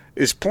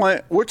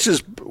 Which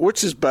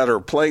is better,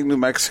 playing New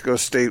Mexico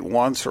State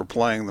once or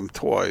playing them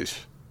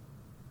twice?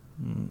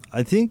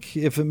 I think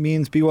if it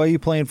means BYU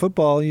playing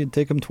football, you'd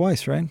take them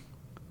twice, right?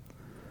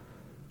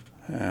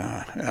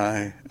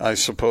 Yeah, I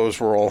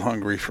suppose we're all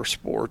hungry for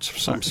sports of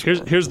some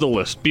sort. Here's the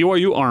list: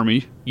 BYU,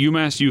 Army,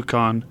 UMass,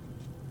 UConn,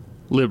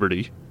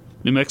 Liberty,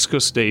 New Mexico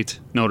State,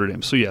 Notre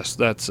Dame. So yes,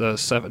 that's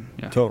 7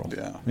 total.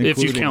 Yeah, if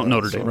you count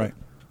Notre Dame, right?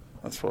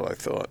 That's what I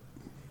thought.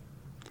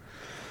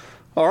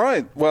 All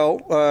right.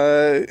 Well,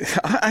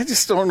 I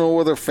just don't know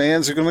whether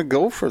fans are going to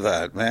go for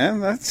that,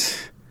 man.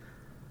 That's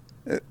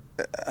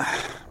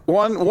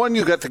one.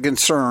 You got the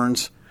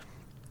concerns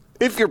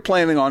if you're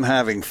planning on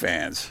having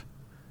fans.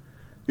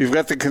 You've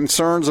got the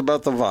concerns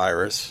about the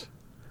virus,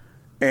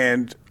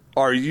 and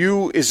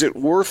is it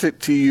worth it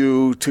to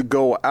you to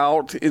go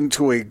out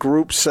into a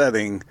group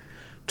setting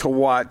to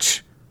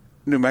watch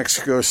New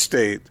Mexico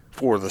State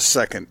for the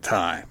second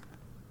time?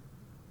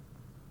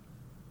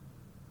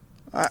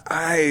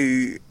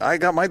 I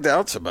got my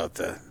doubts about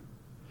that.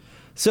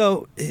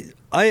 So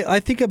I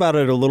think about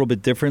it a little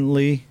bit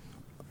differently,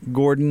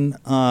 Gordon.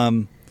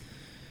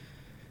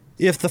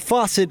 If the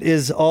faucet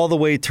is all the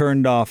way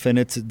turned off and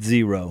it's at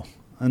 0,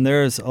 and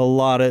there's a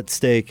lot at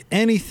stake,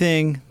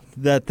 anything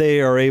that they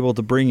are able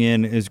to bring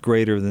in is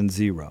greater than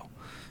 0.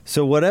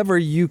 So whatever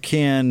you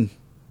can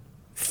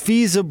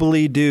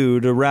feasibly do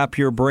to wrap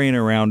your brain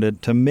around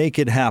it to make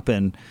it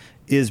happen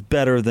is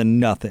better than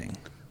nothing.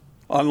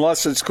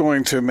 Unless it's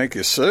going to make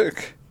you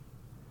sick.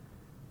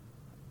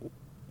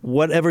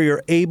 Whatever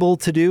you're able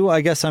to do,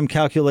 I guess I'm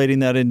calculating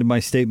that into my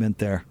statement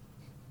there.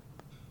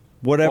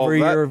 Whatever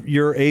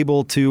you're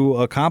able to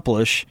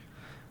accomplish,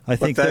 I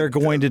think they're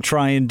going to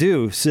try and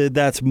do. So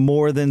that's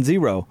more than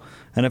zero.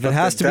 And if it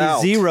has to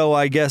be zero,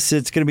 I guess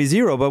it's going to be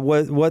zero. But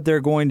what they're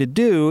going to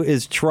do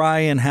is try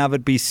and have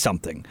it be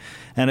something.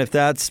 And if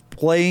that's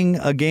playing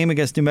a game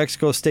against New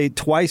Mexico State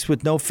twice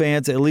with no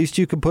fans, at least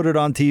you can put it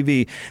on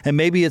TV. And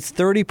maybe it's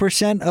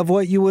 30% of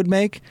what you would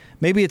make.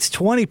 Maybe it's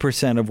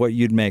 20% of what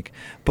you'd make.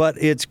 But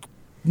it's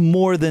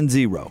more than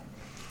zero.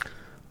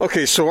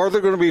 Okay, so are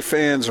there going to be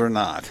fans or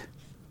not?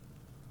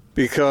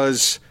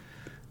 Because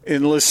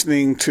in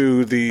listening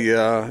to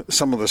the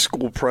some of the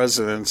school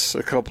presidents,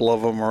 a couple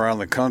of them around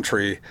the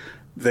country,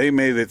 they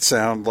made it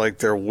sound like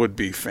there would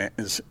be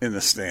fans in the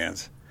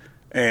stands.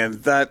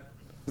 And that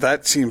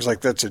seems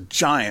like that's a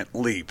giant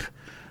leap.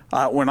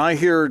 When I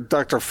hear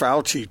Dr.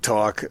 Fauci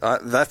talk,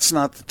 that's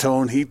not the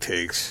tone he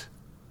takes.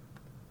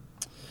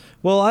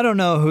 Well, I don't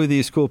know who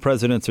these school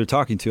presidents are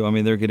talking to. I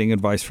mean, they're getting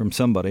advice from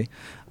somebody.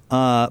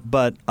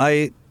 But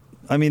I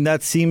mean,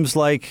 that seems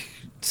like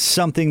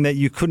something that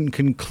you couldn't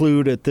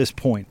conclude at this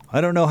point.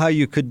 I don't know how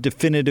you could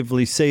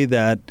definitively say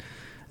that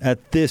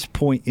at this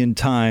point in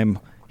time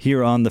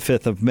here on the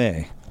 5th of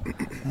May.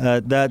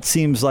 That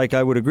seems like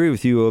I would agree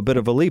with you, a bit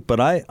of a leap, but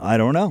I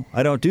don't know.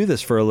 I don't do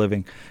this for a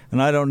living,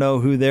 and I don't know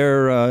who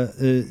they're, or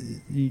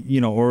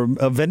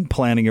event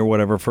planning or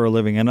whatever for a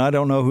living, and I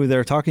don't know who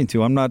they're talking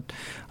to. I'm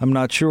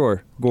not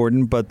sure,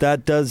 Gordon, but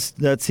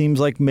that seems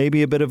like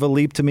maybe a bit of a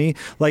leap to me.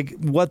 Like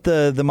what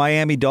the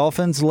Miami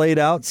Dolphins laid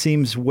out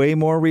seems way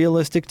more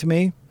realistic to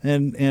me,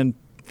 and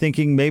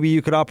thinking maybe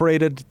you could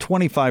operate at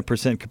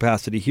 25%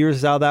 capacity.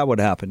 Here's how that would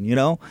happen.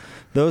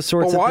 Those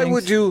sorts of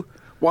things.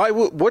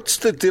 What's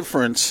the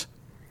difference?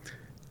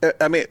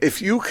 I mean,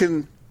 if you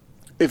can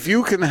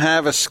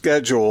have a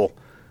schedule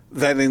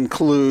that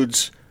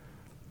includes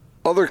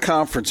other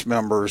conference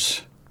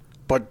members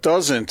but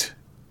doesn't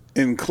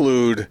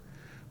include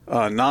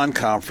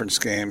non-conference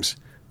games,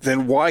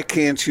 then why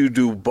can't you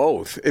do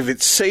both? If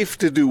it's safe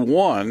to do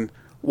one,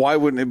 why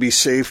wouldn't it be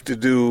safe to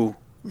do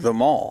them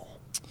all?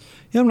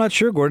 Yeah, I'm not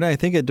sure, Gordon. I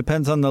think it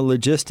depends on the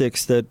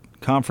logistics that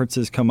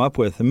conferences come up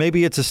with. And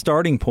maybe it's a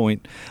starting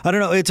point. I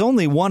don't know. It's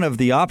only one of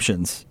the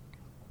options,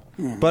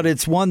 but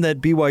it's one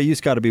that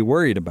BYU's got to be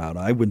worried about,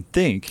 I would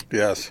think.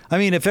 Yes. I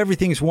mean, if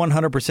everything's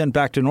 100%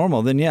 back to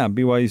normal, then yeah,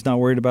 BYU's not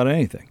worried about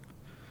anything.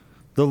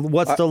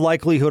 What's the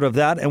likelihood of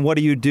that? And what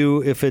do you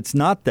do if it's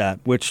not that,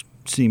 which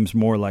seems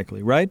more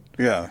likely, right?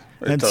 Yeah.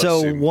 And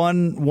so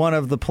one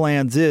of the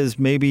plans is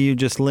maybe you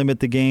just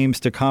limit the games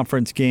to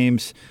conference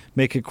games,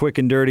 make it quick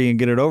and dirty and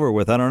get it over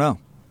with. I don't know.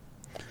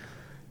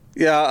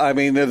 Yeah, I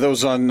mean,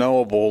 those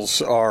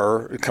unknowables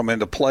come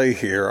into play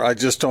here. I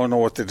just don't know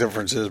what the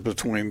difference is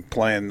between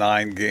playing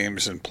 9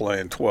 games and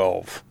playing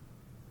 12.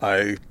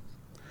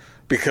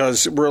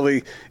 Because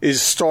really,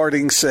 is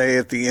starting, say,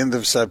 at the end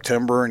of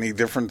September any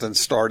different than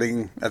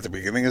starting at the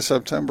beginning of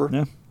September?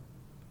 Yeah.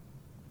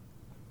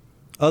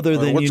 Other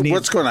than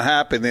what's going to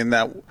happen in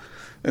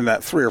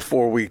that 3 or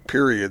 4 week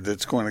period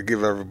that's going to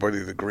give everybody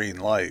the green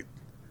light?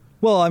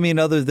 Well, I mean,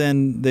 other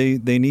than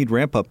they need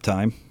ramp up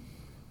time.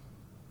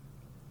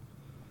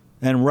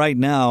 And right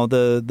now,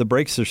 the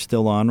brakes are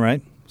still on,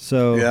 right?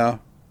 So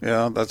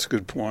yeah, that's a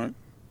good point.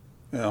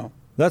 Yeah,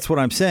 that's what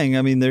I'm saying.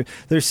 I mean,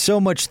 there's so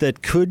much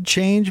that could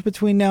change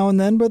between now and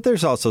then, but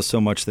there's also so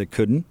much that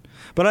couldn't.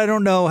 But I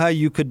don't know how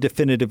you could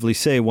definitively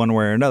say one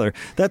way or another.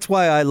 That's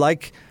why I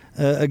like,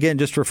 again,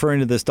 just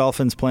referring to this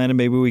Dolphins plan, and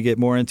maybe we get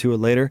more into it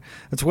later.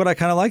 That's what I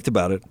kind of liked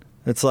about it.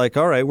 It's like,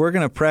 all right, we're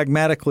going to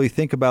pragmatically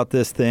think about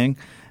this thing.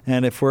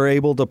 And if we're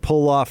able to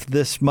pull off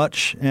this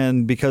much,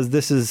 and because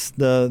this is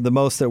the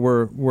most that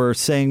we're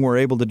saying we're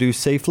able to do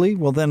safely,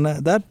 well, then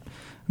that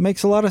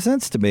makes a lot of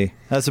sense to me,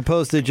 as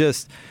opposed to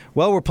just,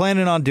 well, we're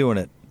planning on doing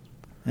it.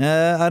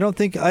 I don't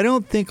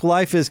think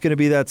life is going to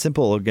be that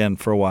simple again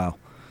for a while.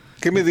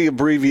 Give me the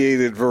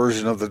abbreviated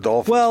version of the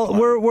Dolphins. Well,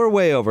 plan. we're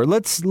way over.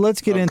 Let's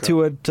get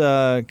into it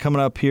coming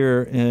up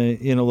here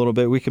in a little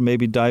bit. We can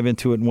maybe dive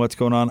into it and what's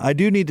going on. I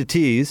do need to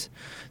tease.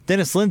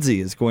 Dennis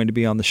Lindsay is going to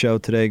be on the show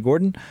today,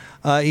 Gordon.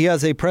 He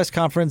has a press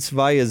conference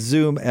via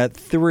Zoom at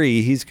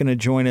 3. He's going to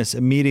join us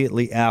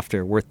immediately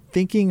after. We're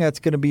thinking that's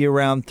going to be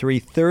around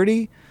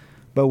 3:30,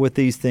 but with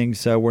these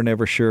things, we're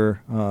never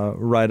sure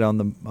right on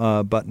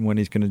the button when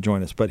he's going to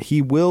join us. But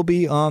he will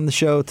be on the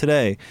show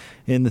today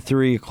in the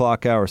 3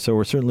 o'clock hour, so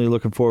we're certainly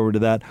looking forward to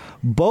that.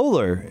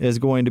 Bowler is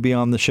going to be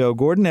on the show,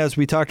 Gordon, as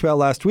we talked about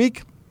last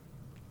week,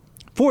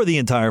 for the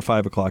entire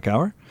 5 o'clock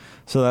hour.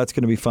 So that's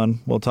going to be fun.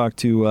 We'll talk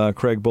to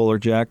Craig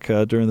Bowler-Jack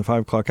during the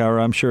 5 o'clock hour.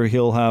 I'm sure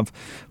he'll have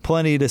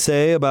plenty to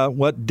say about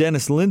what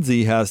Dennis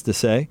Lindsay has to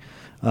say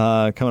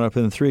coming up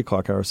in the 3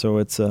 o'clock hour. So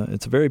it's a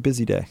very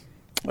busy day.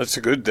 That's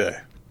a good day.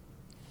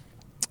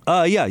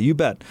 Yeah, you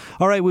bet.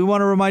 All right, we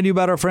want to remind you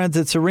about our friends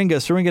at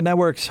Syringa. Syringa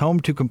Networks, home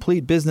to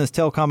complete business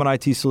telecom and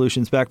IT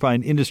solutions backed by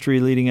an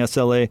industry-leading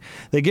SLA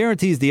that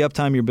guarantees the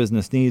uptime your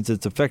business needs.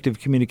 It's effective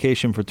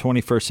communication for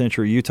 21st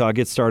century Utah.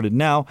 Get started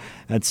now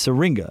at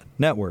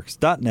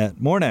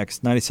syringanetworks.net. More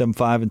next,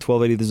 97.5 and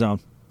 1280 The Zone.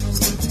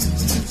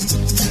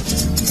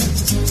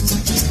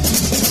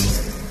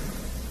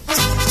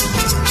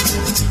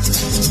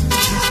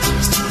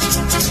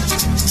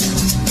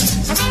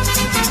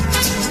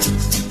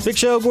 Big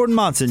Show, Gordon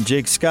Monson,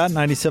 Jake Scott,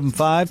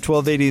 97.5,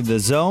 1280 The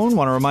Zone.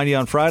 Want to remind you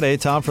on Friday,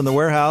 Tom from the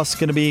Warehouse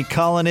going to be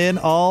calling in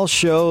all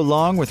show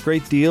long with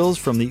great deals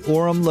from the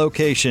Orem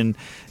location.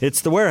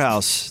 It's the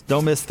Warehouse.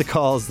 Don't miss the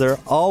calls. They're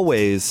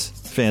always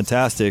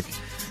fantastic.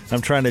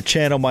 I'm trying to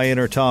channel my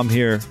inner Tom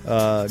here,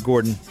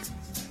 Gordon.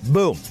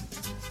 Boom.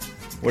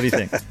 What do you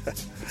think?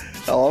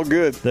 All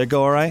good. Did that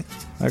go all right?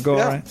 All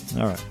right?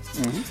 All right.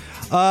 Mm-hmm.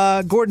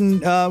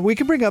 Gordon, we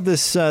can bring up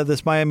this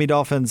Miami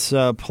Dolphins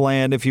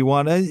plan if you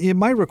want. It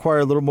might require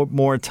a little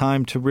more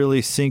time to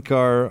really sink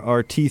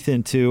our teeth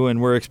into, and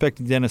we're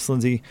expecting Dennis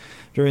Lindsey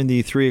during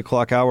the 3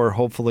 o'clock hour,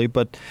 hopefully.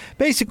 But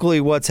basically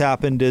what's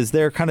happened is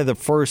they're kind of the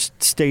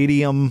first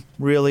stadium,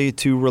 really,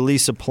 to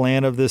release a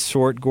plan of this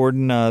sort,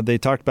 Gordon. They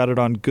talked about it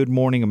on Good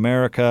Morning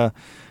America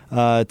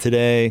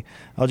today.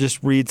 I'll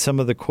just read some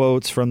of the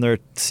quotes from their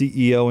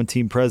CEO and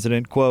team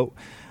president. Quote,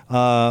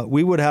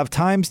 we would have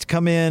times to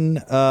come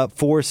in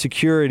for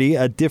security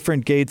at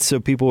different gates so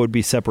people would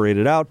be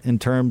separated out in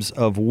terms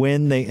of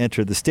when they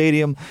enter the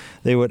stadium.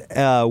 We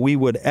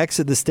would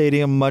exit the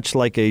stadium much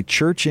like a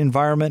church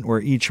environment where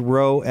each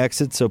row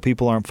exits so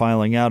people aren't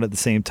filing out at the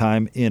same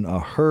time in a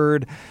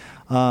herd.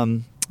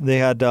 They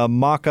had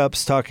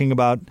mock-ups talking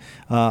about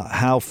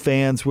how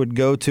fans would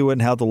go to it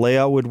and how the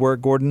layout would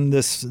work. Gordon,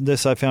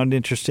 this I found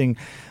interesting.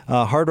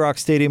 Hard Rock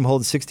Stadium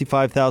holds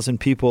 65,000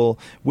 people.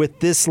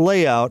 With this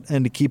layout,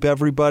 and to keep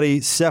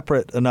everybody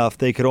separate enough,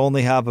 they could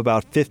only have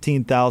about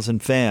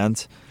 15,000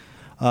 fans.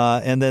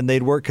 And then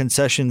they'd work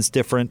concessions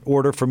different,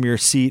 order from your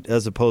seat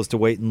as opposed to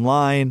wait in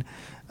line.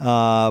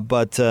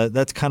 But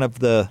that's kind of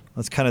the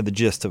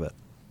gist of it.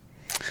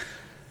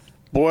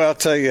 Boy, I'll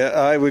tell you,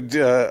 I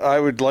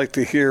would like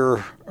to hear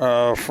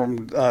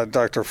from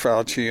Dr.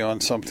 Fauci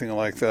on something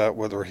like that,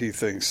 whether he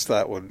thinks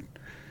that would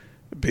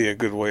be a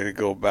good way to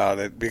go about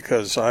it,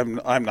 because I'm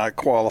not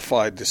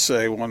qualified to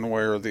say one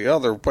way or the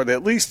other, but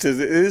at least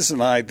it is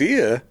an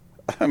idea.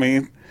 I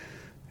mean,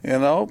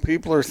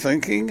 people are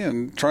thinking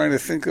and trying to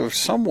think of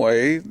some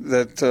way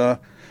that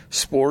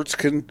sports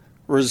can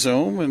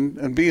resume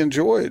and be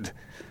enjoyed.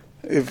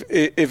 If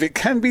it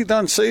can be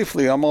done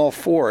safely, I'm all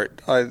for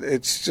it.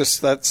 It's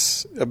just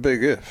that's a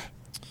big if.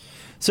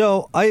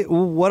 So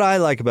what I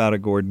like about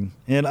it, Gordon,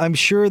 and I'm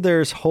sure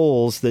there's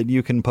holes that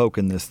you can poke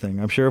in this thing.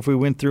 I'm sure if we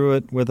went through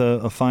it with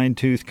a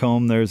fine-tooth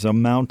comb, there's a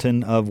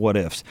mountain of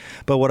what-ifs.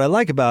 But what I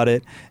like about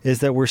it is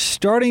that we're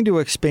starting to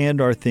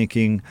expand our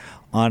thinking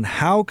on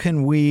how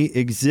can we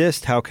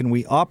exist, how can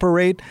we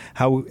operate,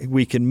 how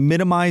we can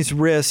minimize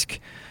risk,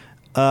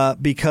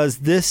 because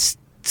this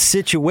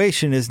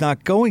situation is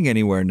not going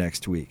anywhere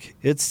next week.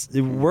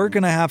 We're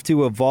going to have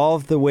to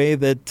evolve the way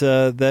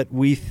that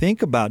we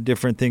think about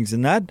different things,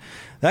 and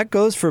that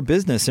goes for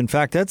business. In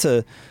fact,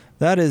 they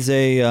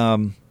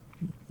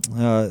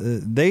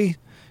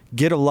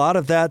get a lot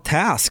of that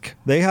task.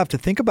 They have to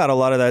think about a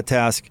lot of that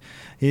task.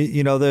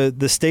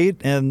 The state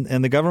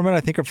and the government,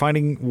 I think, are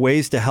finding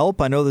ways to help.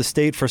 I know the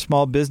state for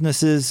small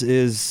businesses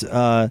is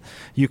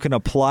you can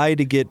apply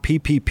to get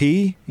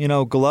PPP,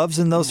 gloves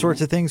and those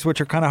sorts of things,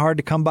 which are kind of hard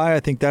to come by. I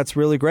think that's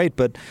really great.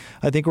 But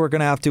I think we're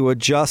going to have to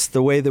adjust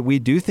the way that we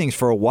do things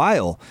for a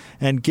while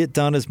and get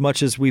done as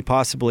much as we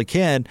possibly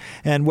can.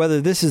 And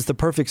whether this is the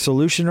perfect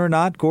solution or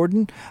not,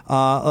 Gordon,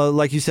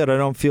 like you said, I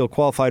don't feel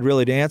qualified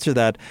really to answer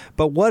that.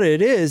 But what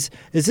it is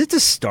it's a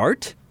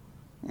start.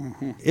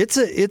 Mm-hmm.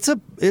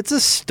 It's a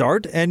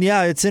start, and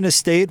yeah, it's in a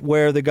state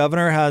where the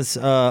governor has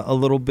a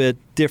little bit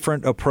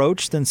different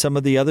approach than some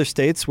of the other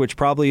states, which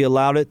probably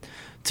allowed it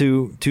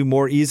to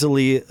more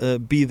easily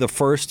be the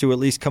first to at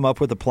least come up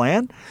with a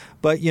plan.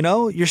 But,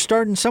 you're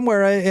starting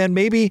somewhere,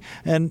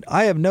 and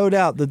I have no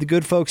doubt that the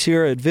good folks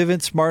here at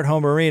Vivint Smart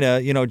Home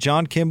Arena,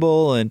 John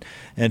Kimball and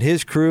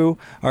his crew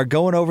are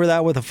going over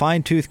that with a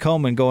fine-tooth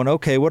comb and going,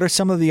 okay, what are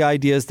some of the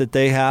ideas that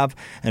they have,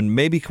 and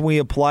maybe can we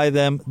apply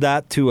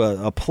that to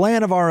a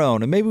plan of our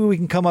own, and maybe we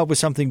can come up with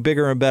something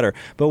bigger and better.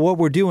 But what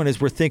we're doing is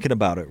we're thinking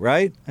about it,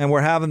 right? And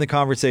we're having the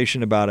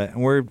conversation about it,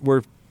 and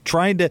we're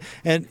trying to,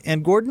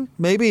 and Gordon,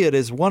 maybe it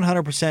is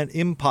 100%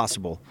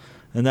 impossible.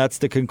 And that's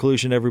the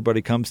conclusion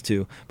everybody comes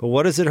to. But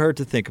what does it hurt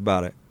to think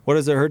about it? What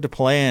does it hurt to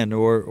plan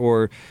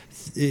or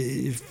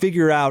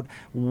figure out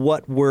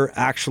what we're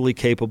actually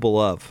capable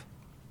of?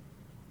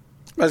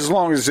 As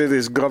long as it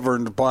is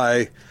governed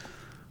by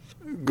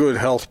good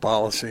health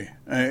policy.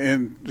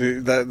 And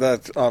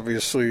that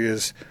obviously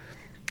is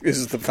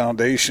the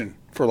foundation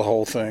for the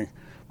whole thing.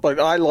 But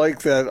I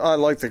like that. I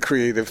like the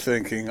creative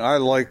thinking. I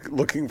like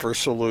looking for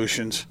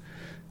solutions,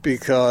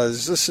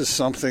 because this is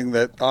something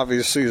that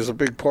obviously is a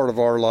big part of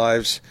our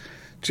lives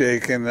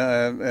Jake,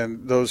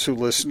 and those who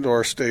listen to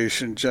our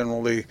station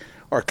generally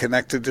are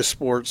connected to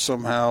sports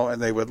somehow,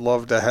 and they would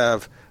love to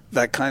have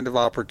that kind of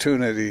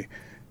opportunity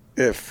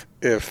if.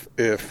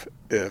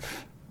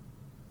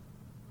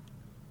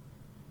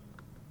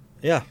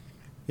 Yeah,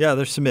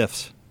 there's some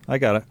ifs. I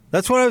got it.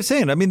 That's what I was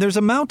saying. I mean, there's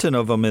a mountain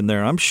of them in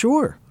there, I'm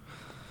sure.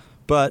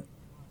 But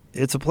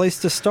it's a place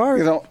to start.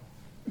 You know,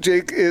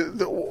 Jake,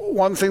 the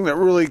one thing that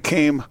really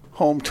came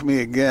home to me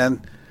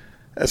again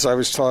as I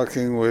was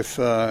talking with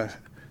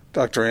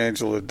Dr.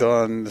 Angela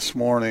Dunn this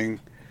morning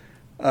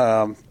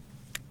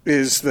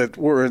is that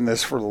we're in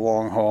this for the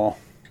long haul,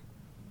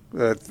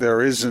 that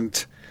there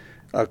isn't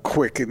a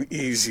quick and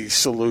easy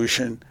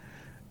solution.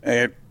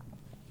 And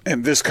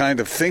this kind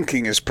of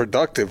thinking is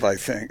productive, I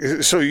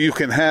think. So you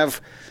can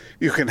have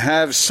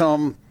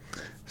some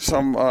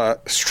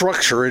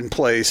structure in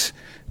place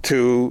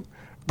to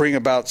bring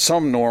about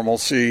some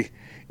normalcy,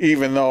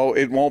 even though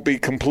it won't be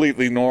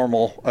completely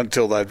normal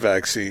until that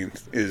vaccine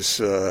is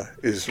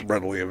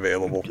readily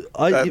available.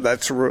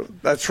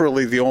 That's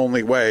really the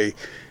only way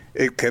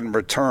it can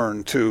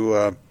return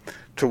to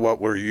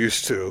what we're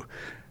used to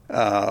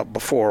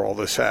before all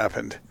this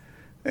happened.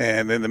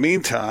 And in the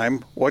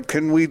meantime, what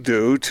can we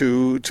do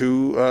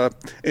to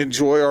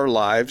enjoy our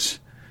lives,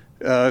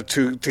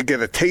 to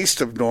get a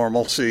taste of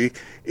normalcy,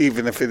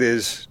 even if it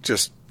is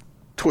just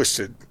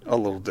twisted a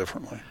little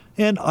differently?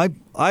 And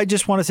I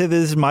just want to say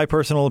this is my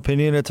personal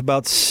opinion. It's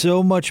about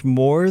so much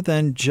more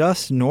than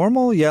just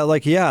normal.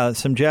 Yeah,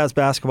 some Jazz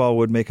basketball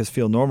would make us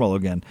feel normal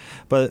again.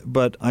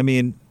 But I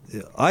mean,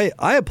 I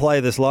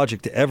apply this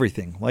logic to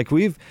everything. Like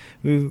we've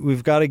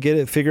got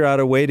to figure out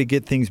a way to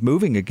get things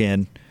moving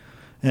again.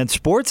 And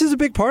sports is a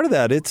big part of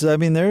that.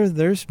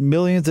 There's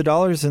millions of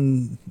dollars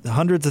and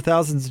hundreds of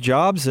thousands of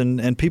jobs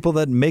and people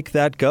that make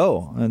that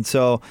go. And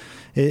so,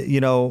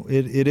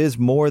 it is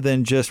more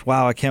than just,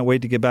 wow, I can't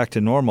wait to get back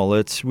to normal.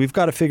 We've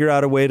got to figure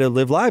out a way to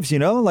live lives,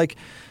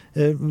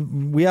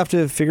 we have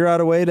to figure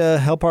out a way to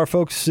help our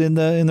folks in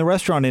the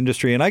restaurant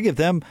industry. And I give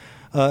them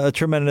a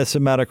tremendous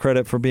amount of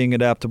credit for being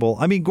adaptable.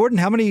 I mean, Gordon,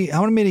 how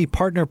many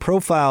partner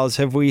profiles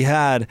have we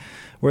had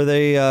where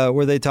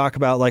they talk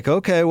about like,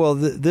 okay, well,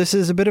 this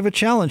is a bit of a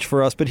challenge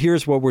for us, but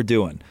here's what we're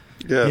doing.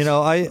 Yes.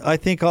 I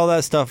think all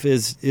that stuff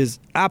is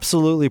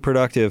absolutely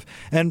productive,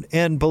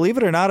 and believe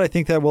it or not, I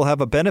think that will have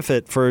a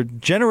benefit for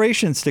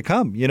generations to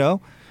come.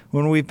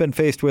 When we've been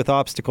faced with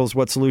obstacles,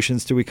 what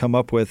solutions do we come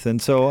up with?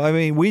 And so, I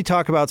mean, we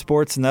talk about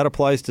sports, and that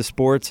applies to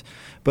sports,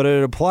 but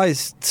it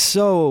applies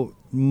so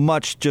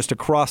much just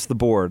across the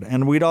board.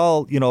 And we'd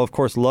all, of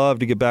course, love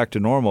to get back to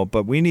normal,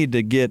 but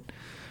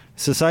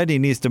society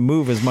needs to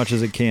move as much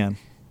as it can.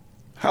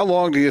 How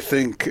long do you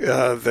think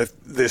that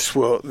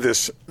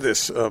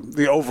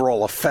the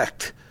overall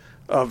effect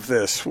of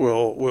this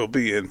will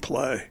be in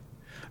play?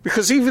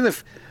 Because even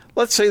if,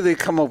 let's say they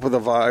come up with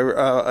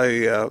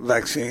a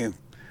vaccine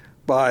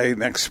by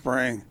next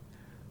spring,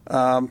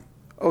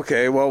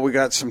 okay, well, we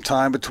got some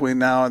time between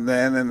now and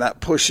then, and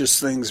that pushes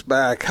things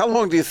back. How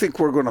long do you think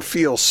we're going to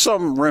feel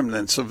some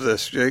remnants of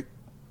this, Jake?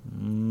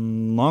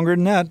 Longer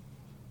than that.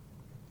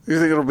 You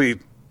think it'll be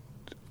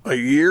a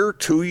year,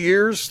 2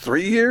 years,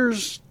 3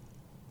 years?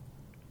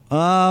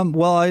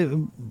 Well,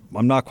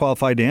 I'm not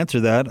qualified to answer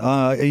that.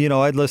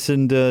 I'd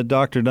listened to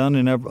Dr. Dunn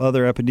and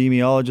other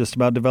epidemiologists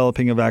about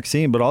developing a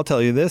vaccine, but I'll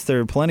tell you this, there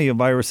are plenty of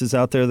viruses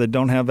out there that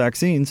don't have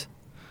vaccines.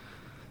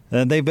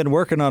 And they've been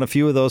working on a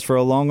few of those for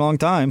a long, long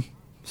time.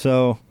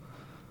 So,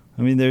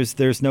 I mean,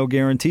 there's no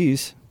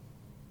guarantees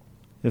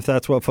if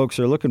that's what folks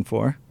are looking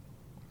for.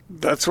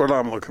 That's what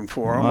I'm looking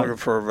for. I'm looking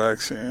for a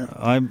vaccine.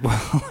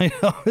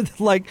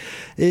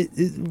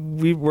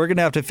 We're going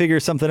to have to figure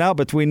something out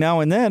between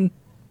now and then.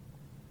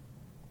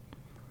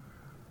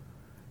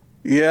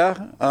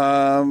 Yeah,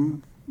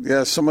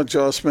 some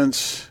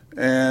adjustments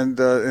and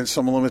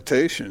some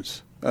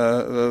limitations.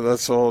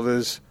 That's all it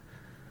is.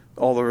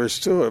 All there is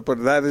to it.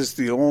 But that is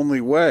the only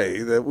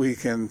way that we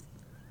can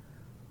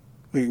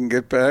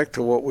get back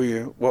to what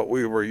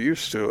we were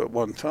used to at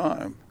one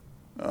time.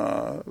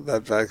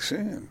 That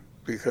vaccine,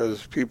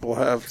 because people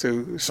have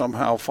to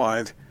somehow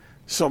find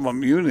some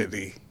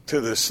immunity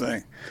to this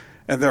thing,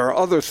 and there are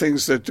other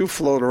things that do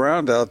float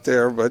around out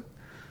there, but.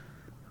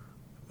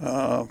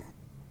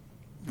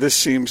 This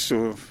seems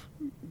to have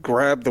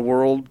grabbed the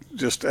world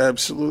just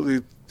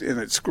absolutely in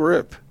its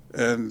grip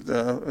and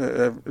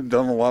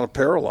done a lot of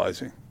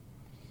paralyzing.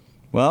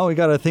 Well, we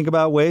got to think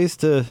about ways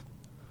to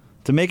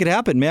make it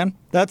happen, man.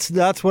 That's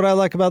what I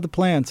like about the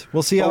plans.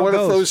 We'll see how it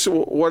goes.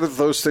 What if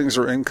those things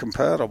are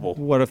incompatible?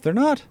 What if they're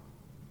not?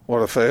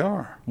 What if they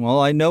are? Well,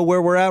 I know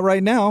where we're at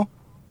right now.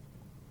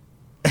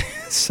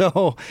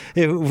 So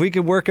if we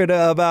could work it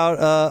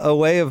about a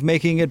way of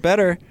making it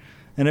better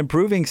and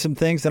improving some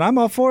things, then I'm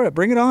all for it.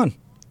 Bring it on.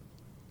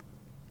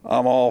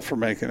 I'm all for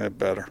making it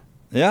better.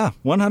 Yeah,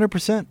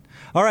 100%.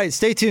 All right,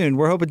 stay tuned.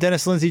 We're hoping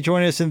Dennis Lindsay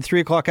join us in the 3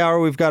 o'clock hour.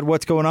 We've got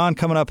What's Going On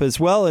coming up as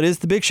well. It is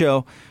The Big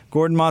Show.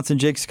 Gordon Monson,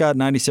 Jake Scott,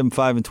 97.5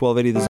 and 1280.